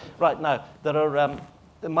much. Right, now, there are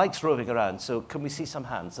the mics roving around, so can we see some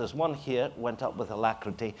hands? There's one here, went up with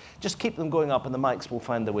alacrity. Just keep them going up and the mics will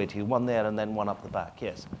find their way to you. One there and then one up the back,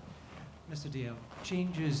 yes. Mr. Dio,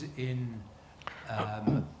 changes in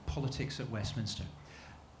politics at Westminster.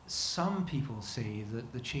 Some people say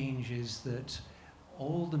that the change is that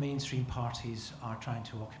all the mainstream parties are trying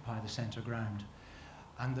to occupy the centre ground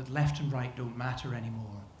and that left and right don't matter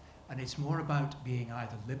anymore. And it's more about being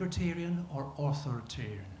either libertarian or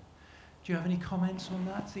authoritarian. Do you have any comments on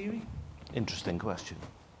that theory? Interesting question.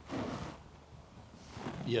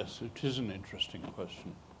 Yes, it is an interesting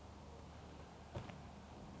question.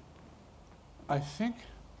 I think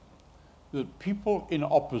that people in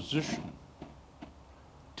opposition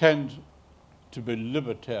tend to be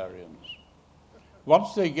libertarians.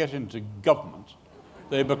 Once they get into government,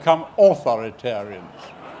 they become authoritarians.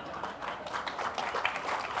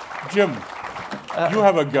 Jim, you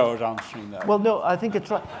have a go at answering that. Well, no, I think it's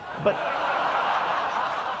right. But,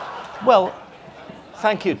 well,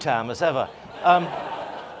 thank you, Tam, as ever.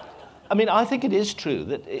 I mean, I think it is true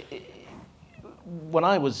that when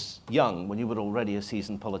I was young, when you were already a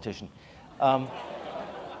seasoned politician, I'm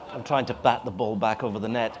trying to bat the ball back over the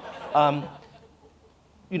net.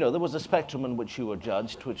 You know, there was a spectrum in which you were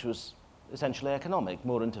judged, which was essentially economic.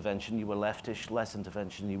 More intervention, you were leftish; less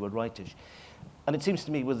intervention, you were rightish. And it seems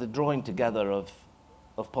to me, with the drawing together of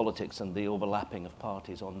politics and the overlapping of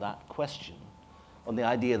parties on that question, on the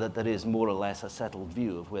idea that there is more or less a settled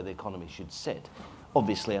view of where the economy should sit,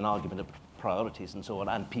 obviously an argument of priorities and so on,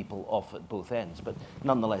 and people off at both ends, but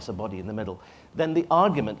nonetheless a body in the middle, then the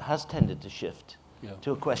argument has tended to shift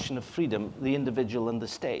to a question of freedom, the individual and the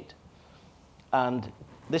state. And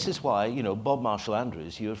this is why, you know, Bob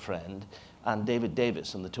Marshall-Andrews, your friend, and David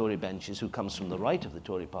Davis on the Tory benches, who comes from the right of the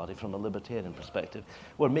Tory party from a libertarian perspective,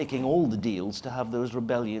 were making all the deals to have those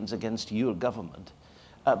rebellions against your government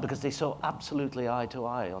because they saw absolutely eye to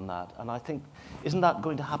eye on that. And I think, isn't that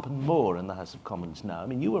going to happen more in the House of Commons now? I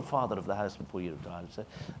mean, you were father of the House before you retired. So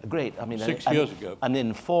a great, I mean, 6 years ago. An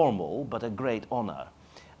informal but a great honour.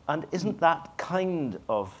 And isn't that kind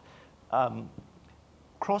of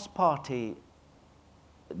cross-party,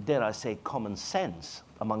 dare I say, common sense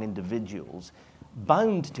among individuals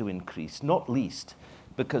bound to increase, not least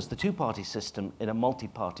because the two-party system in a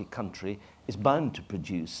multi-party country is bound to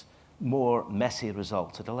produce more messy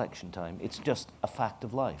results at election time. It's just a fact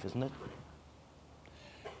of life, isn't it?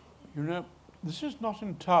 You know, this is not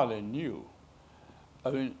entirely new.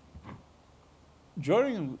 I mean,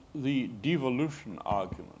 during the devolution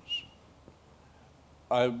arguments,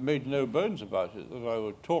 I made no bones about it that I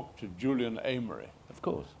would talk to Julian Amory Of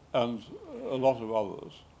course. and a lot of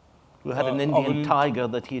others. Who had an of Indian tiger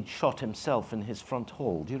that he had shot himself in his front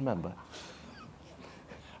hall. Do you remember?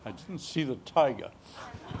 I didn't see the tiger.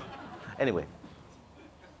 Anyway,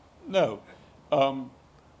 No.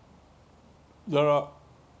 There are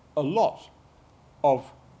a lot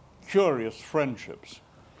of curious friendships,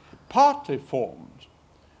 partly formed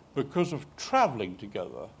because of travelling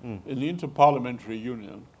together in the Interparliamentary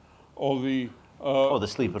Union or the... or the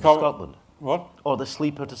sleeper to co- Scotland. What? Or the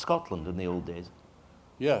sleeper to Scotland in the old days.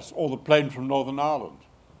 Yes, or the plane from Northern Ireland.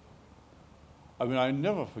 I mean, I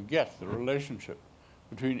never forget the relationship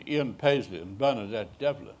between Ian Paisley and Bernadette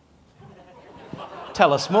Devlin.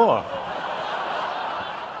 Tell us more.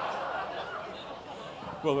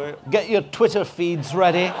 Well, Get your Twitter feeds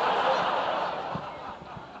ready.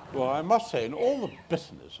 well, I must say, in all the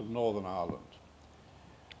bitterness of Northern Ireland,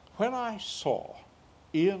 when I saw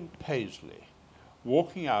Ian Paisley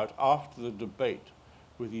walking out after the debate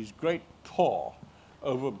with his great paw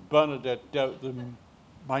over the minute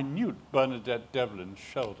Bernadette Devlin's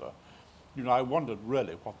shoulder, you know, I wondered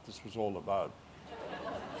really what this was all about.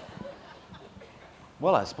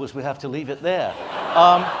 Well, I suppose we have to leave it there.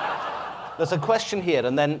 There's a question here,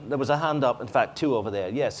 and then there was a hand up, in fact, two over there.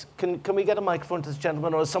 Yes, can we get a microphone to this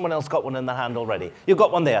gentleman, or has someone else got one in their hand already? You've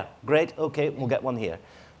got one there. Great, okay, we'll get one here.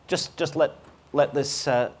 Just let this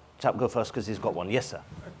chap go first, because he's got one. Yes, sir.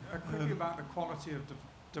 Quickly about the quality of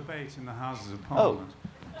debate in the Houses of Parliament.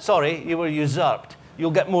 Oh, sorry, you were usurped. You'll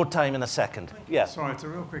get more time in a second. Yes. Sorry, it's a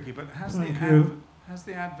real quickie, but has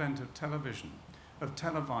the advent of television, of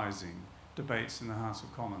televising debates in the House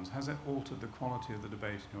of Commons, has it altered the quality of the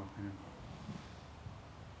debate, in your opinion?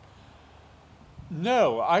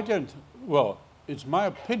 No, I don't. Well, it's my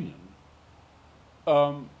opinion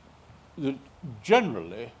that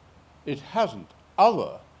generally it hasn't,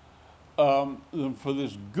 other than for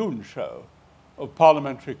this goon show of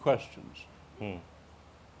parliamentary questions,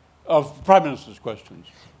 of Prime Minister's questions,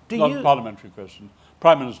 not parliamentary questions,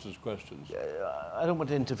 Prime Minister's questions. I don't want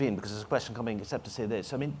to intervene because there's a question coming, except to say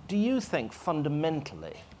this. I mean, do you think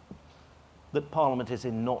fundamentally that Parliament is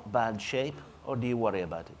in not bad shape, or do you worry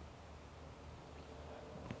about it?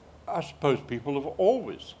 I suppose people have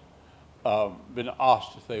always been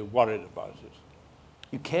asked if they worried about it.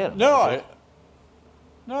 You care about No, it?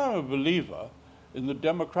 I'm a believer in the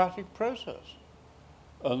democratic process,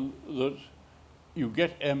 and that you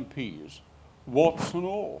get MPs, warts and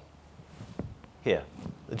all. Here,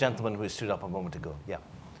 the gentleman who stood up a moment ago. Yeah.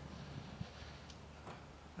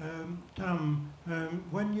 Tom,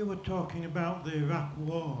 when you were talking about the Iraq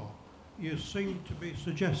War, you seemed to be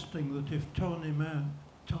suggesting that if Tony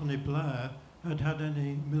Blair had had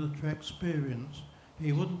any military experience,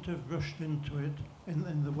 he wouldn't have rushed into it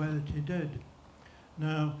in the way that he did.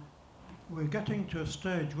 Now, we're getting to a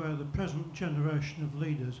stage where the present generation of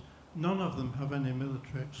leaders, none of them have any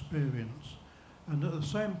military experience. And at the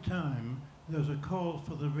same time, there's a call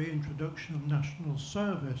for the reintroduction of national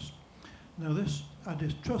service. Now this, I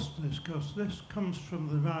distrust this because this comes from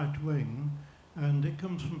the right wing and it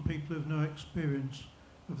comes from people who have no experience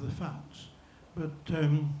of the facts. But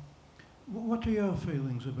what are your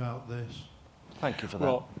feelings about this? Thank you for that.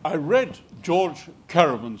 Well, I read George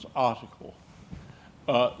Caravan's article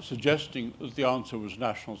suggesting that the answer was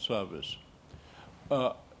national service.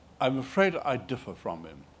 I'm afraid I differ from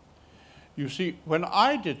him. You see, when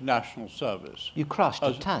I did national service... You crashed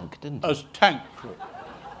a tank, didn't you? As tank crew,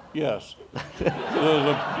 yes.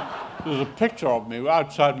 There's a picture of me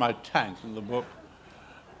outside my tank in the book.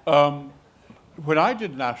 When I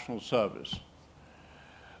did national service,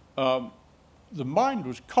 the mind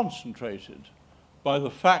was concentrated by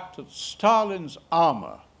the fact that Stalin's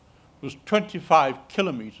armor was 25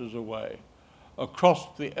 kilometers away across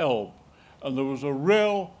the Elbe, and there was a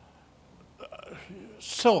real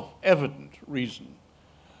self-evident reason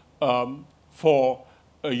for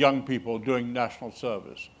young people doing national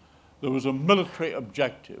service. There was a military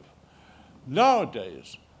objective.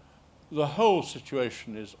 Nowadays, the whole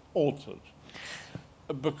situation is altered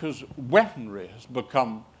because weaponry has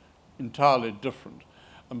become entirely different.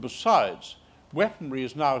 And besides, weaponry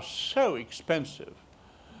is now so expensive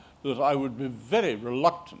that I would be very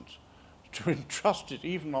reluctant to entrust it,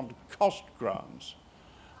 even on cost grounds,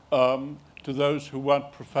 to those who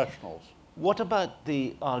weren't professionals. What about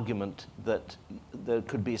the argument that there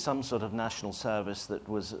could be some sort of national service that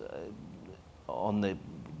was on the,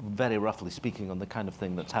 very roughly speaking, on the kind of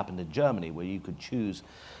thing that's happened in Germany, where you could choose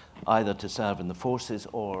either to serve in the forces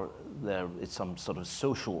or there is some sort of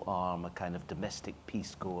social arm, a kind of domestic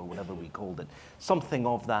peace corps, whatever we called it, something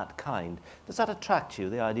of that kind. Does that attract you,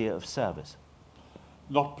 the idea of service?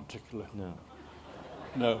 Not particularly. No.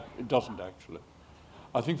 No, it doesn't actually.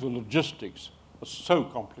 I think the logistics are so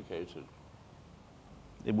complicated.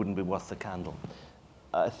 It wouldn't be worth the candle.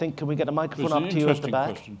 I think, can we get a microphone It's an up to you at the interesting back?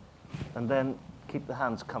 question. And then keep the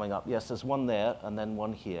hands coming up. Yes, there's one there and then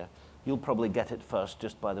one here. You'll probably get it first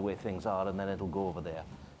just by the way things are, and then it'll go over there.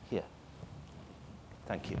 Here.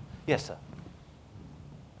 Thank you. Yes, sir.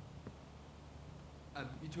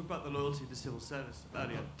 You talked about the loyalty of the civil service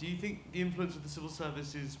earlier. Do you think the influence of the civil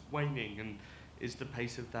service is waning, and is the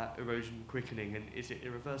pace of that erosion quickening, and is it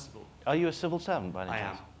irreversible? Are you a civil servant by any I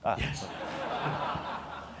chance? am. Yes.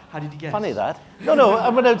 How did you guess? Funny that. No, I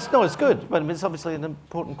mean, it's good. But it's obviously an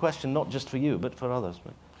important question, not just for you, but for others.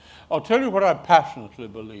 I'll tell you what I passionately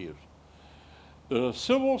believe. That a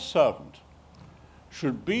civil servant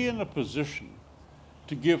should be in a position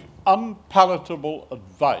to give unpalatable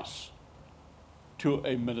advice to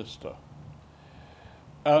a minister.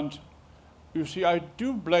 And you see, I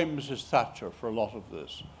do blame Mrs. Thatcher for a lot of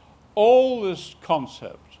this. All this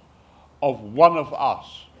concept of one of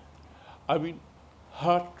us, I mean,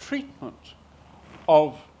 her treatment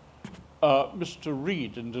of Mr.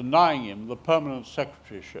 Reid in denying him the permanent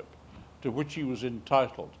secretaryship to which he was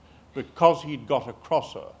entitled because he'd got a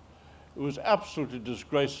crosser, it was absolutely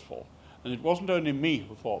disgraceful. And it wasn't only me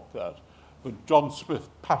who thought that, but John Smith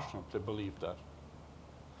passionately believed that.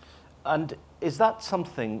 And is that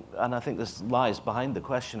something, and I think this lies behind the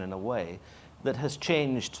question in a way, that has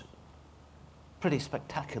changed pretty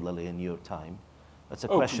spectacularly in your time? That's a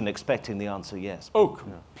question expecting the answer yes. Oh,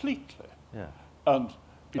 completely. Yeah. And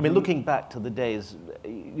I mean, looking back to the days,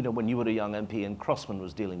 you know, when you were a young MP and Crossman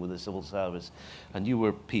was dealing with the civil service, and you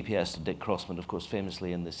were PPS to Dick Crossman, of course,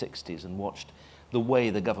 famously in the 60s, and watched the way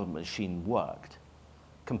the government machine worked,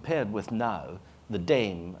 compared with now, the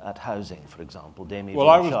Dame at Housing, for example, Dame Evelyn well,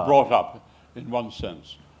 I was Sharp. brought up, in one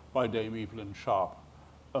sense, by Dame Evelyn Sharp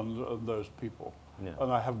and those people. Yeah.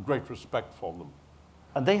 And I have great respect for them.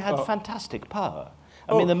 And they had fantastic power.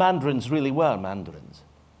 I mean, the Mandarins really were Mandarins.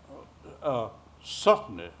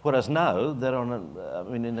 Certainly. Whereas now, they're on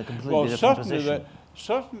in a completely different position.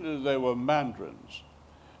 Certainly they were mandarins,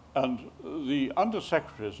 and the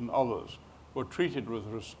undersecretaries and others were treated with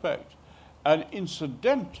respect. And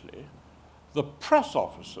incidentally, the press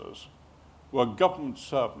officers were government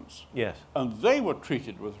servants, Yes. and they were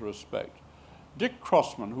treated with respect. Dick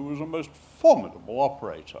Crossman, who was a most formidable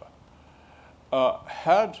operator,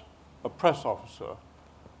 had a press officer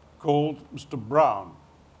called Mr. Brown.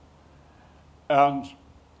 And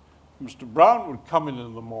Mr. Brown would come in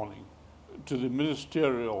the morning to the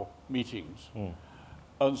ministerial meetings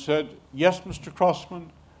and said, yes, Mr.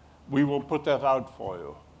 Crossman, we will put that out for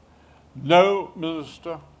you. No,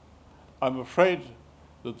 Minister, I'm afraid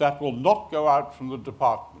that that will not go out from the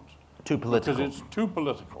department. Too political. Because it's too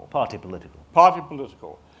political. Party political. Party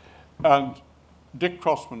political. And Dick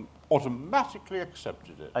Crossman automatically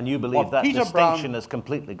accepted it. And you believe What that Peter distinction Brown, has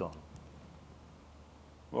completely gone?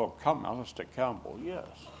 well, come, Alistair Campbell, yes.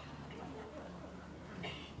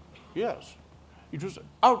 Yes. It was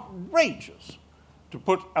outrageous to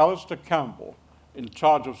put Alistair Campbell in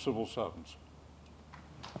charge of civil servants.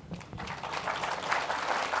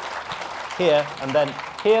 Here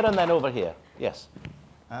and then over here. Yes.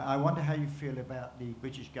 I wonder how you feel about the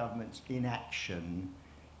British government's inaction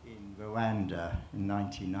in Rwanda in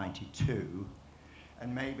 1992,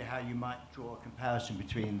 and maybe how you might draw a comparison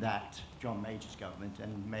between that, John Major's government,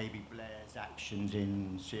 and maybe Blair's actions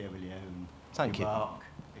in Sierra Leone, Iraq,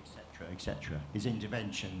 etc., his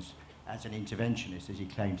interventions as an interventionist, as he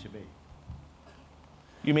claimed to be.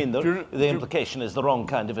 You mean the implication is the wrong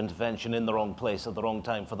kind of intervention in the wrong place at the wrong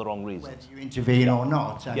time for the wrong reasons? Whether you intervene or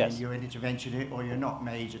not, I Yes. mean, you're an interventionist or you're not.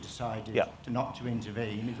 Major decided not to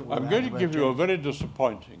intervene. It's all I'm around going the to word give you a gentleman. very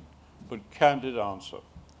disappointing but candid answer.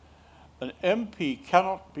 An MP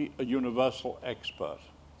cannot be a universal expert.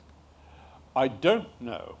 I don't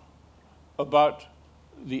know about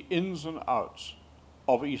the ins and outs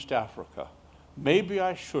of East Africa. Maybe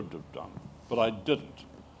I should have done, but I didn't.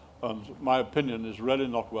 And my opinion is really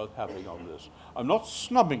not worth having on this. I'm not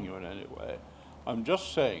snubbing you in any way. I'm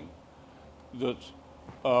just saying that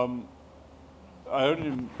I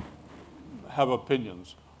only have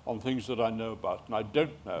opinions on things that I know about, and I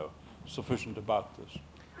don't know sufficient about this.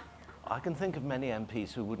 I can think of many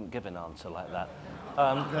MPs who wouldn't give an answer like that.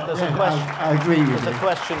 There's a question. I agree with you. There's a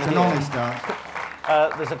question It's an here. honest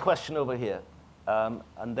answer. There's a question over here.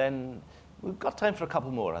 And then we've got time for a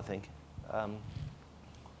couple more, I think.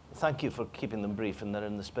 Thank you for keeping them brief, and they're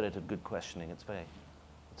in the spirit of good questioning. It's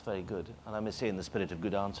very good. And I may say in the spirit of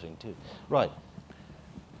good answering, too. Right.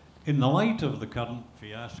 In the light of the current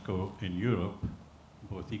fiasco in Europe,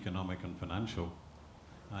 both economic and financial,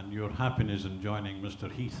 and your happiness in joining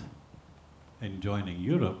Mr. Heath in joining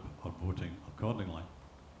Europe or voting accordingly,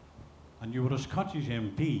 and you were a Scottish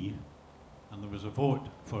MP and there was a vote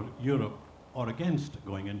for Europe or against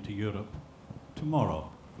going into Europe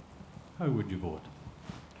tomorrow, how would you vote?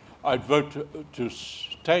 I'd vote to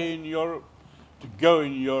stay in Europe, to go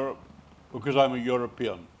in Europe, because I'm a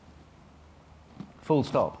European. Full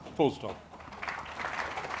stop. Full stop.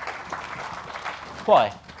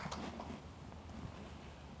 Why?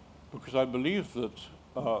 Because I believe that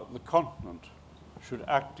the continent should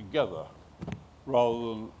act together rather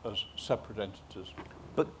than as separate entities.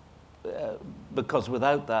 But because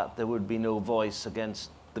without that, there would be no voice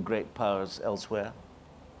against the great powers elsewhere.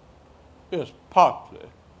 Yes, partly.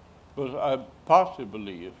 But I partly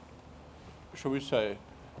believe, shall we say,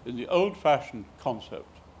 in the old-fashioned concept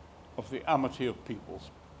of the amity of peoples.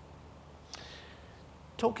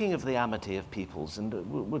 Talking of the amity of peoples, and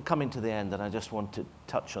we're coming to the end, and I just want to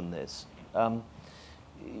touch on this.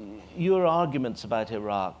 Your arguments about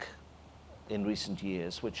Iraq in recent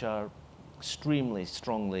years, which are extremely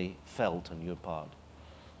strongly felt on your part,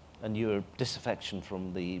 and your disaffection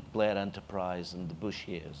from the Blair enterprise and the Bush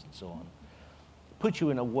years and so on, put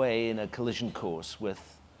you in a way in a collision course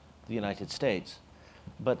with the United States.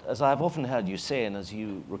 But as I've often heard you say, and as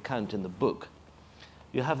you recount in the book,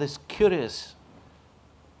 you have this curious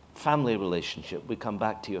family relationship, we come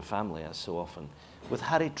back to your family as so often, with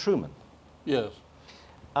Harry Truman. Yes.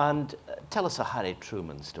 And tell us a Harry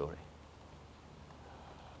Truman story.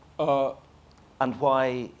 And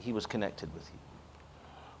why he was connected with you.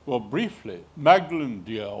 Well, briefly, Magdalene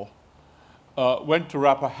Diel went to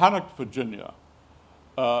Rappahannock, Virginia,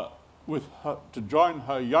 to join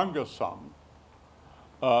her younger son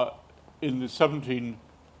in the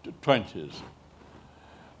 1720s.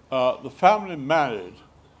 The family married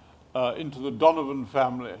into the Donovan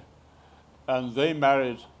family, and they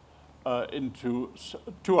married into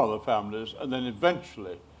two other families, and then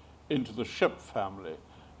eventually into the Ship family.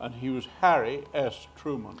 And he was Harry S.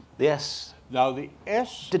 Truman. The S. Now, the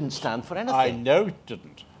S didn't stand for anything. I know it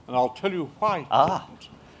didn't, and I'll tell you why it didn't.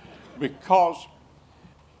 Because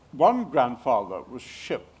one grandfather was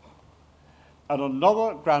Ship, and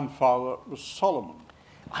another grandfather was Solomon.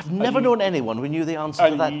 I've never known anyone who knew the answer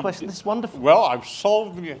to that question. This is wonderful. Well, I've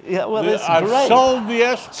solved the I've solved the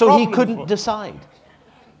S so problem. he couldn't decide,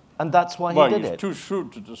 and that's why he did it. Well, he's too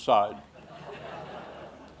shrewd to decide.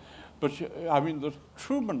 But I mean, the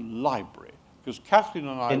Truman Library, because Kathleen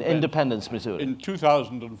and I in Independence, Missouri, in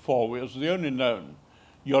 2004, we was the only known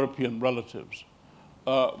European relatives.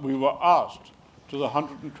 We were asked to the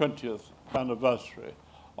 120th anniversary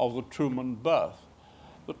of the Truman birth.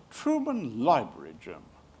 The Truman Library, Jim,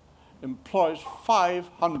 employs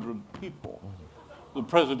 500 people, the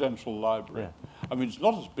Presidential Library. Yeah. I mean, it's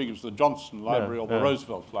not as big as the Johnson Library or the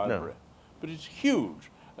Roosevelt Library, but it's huge,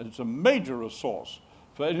 and it's a major resource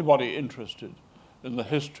for anybody interested in the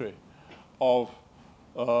history of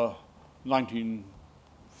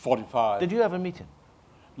 1945. Did you ever meet him?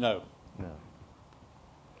 No. No.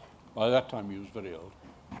 By that time, he was very old.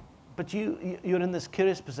 But you're in this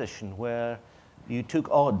curious position where you took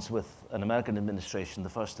odds with an American administration, the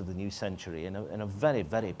first of the new century, in a very,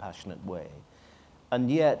 very passionate way.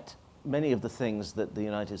 And yet, many of the things that the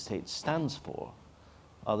United States stands for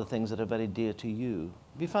are the things that are very dear to you.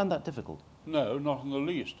 Have you found that difficult? No, not in the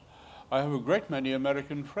least. I have a great many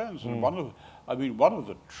American friends, and one of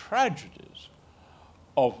the tragedies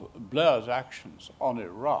of Blair's actions on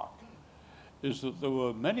Iraq is that there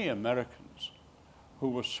were many Americans who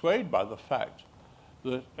were swayed by the fact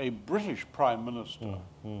that a British Prime Minister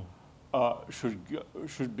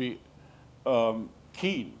should be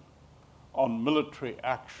keen on military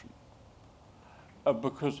action,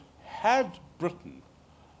 because had Britain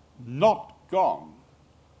not gone,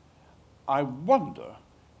 I wonder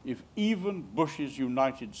if even Bush's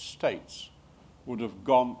United States would have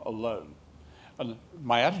gone alone. And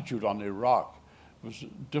my attitude on Iraq was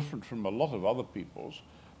different from a lot of other people's,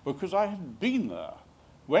 because I had been there,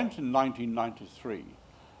 went in 1993,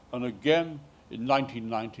 and again in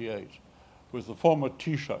 1998 with the former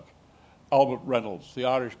Taoiseach, Albert Reynolds, the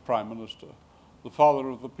Irish Prime Minister, the father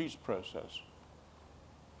of the peace process.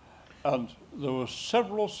 And there were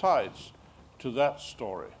several sides to that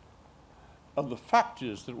story. And the fact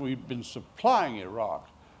is that we've been supplying Iraq.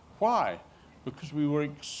 Why? Because we were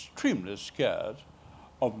extremely scared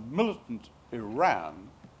of militant Iran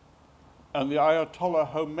and the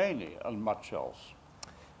Ayatollah Khomeini and much else.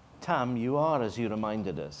 Tam, you are, as you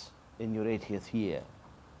reminded us, in your 80th year.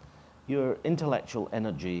 Your intellectual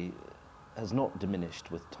energy has not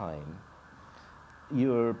diminished with time.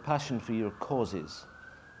 Your passion for your causes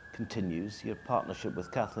continues. Your partnership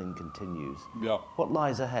with Kathleen continues. Yeah. What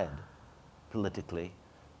lies ahead politically?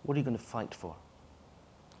 What are you going to fight for?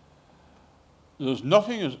 There's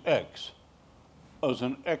nothing as X as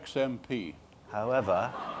an ex-MP.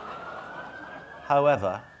 However,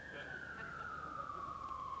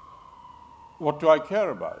 What do I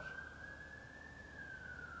care about?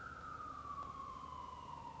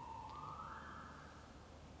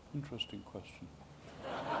 Interesting question.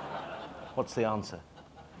 what's the answer?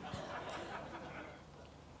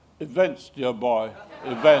 Events, dear boy,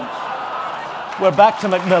 events. We're back to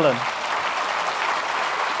Macmillan.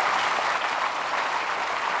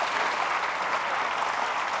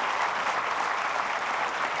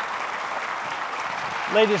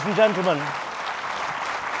 Ladies and gentlemen,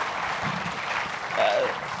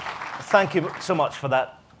 thank you so much for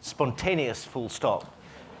that spontaneous full stop,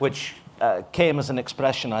 which came as an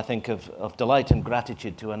expression, I think, of delight and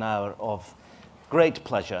gratitude to an hour of great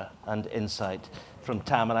pleasure and insight from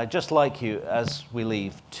Tam. And I'd just like you, as we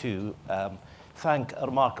leave, to thank a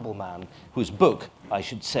remarkable man whose book, I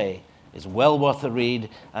should say, is well worth a read,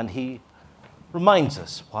 and he reminds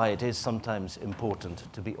us why it is sometimes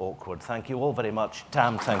important to be awkward. Thank you all very much.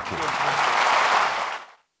 Tam, thank you.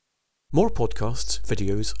 More podcasts,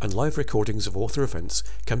 videos, and live recordings of author events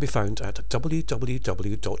can be found at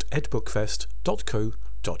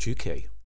www.edbookfest.co.uk.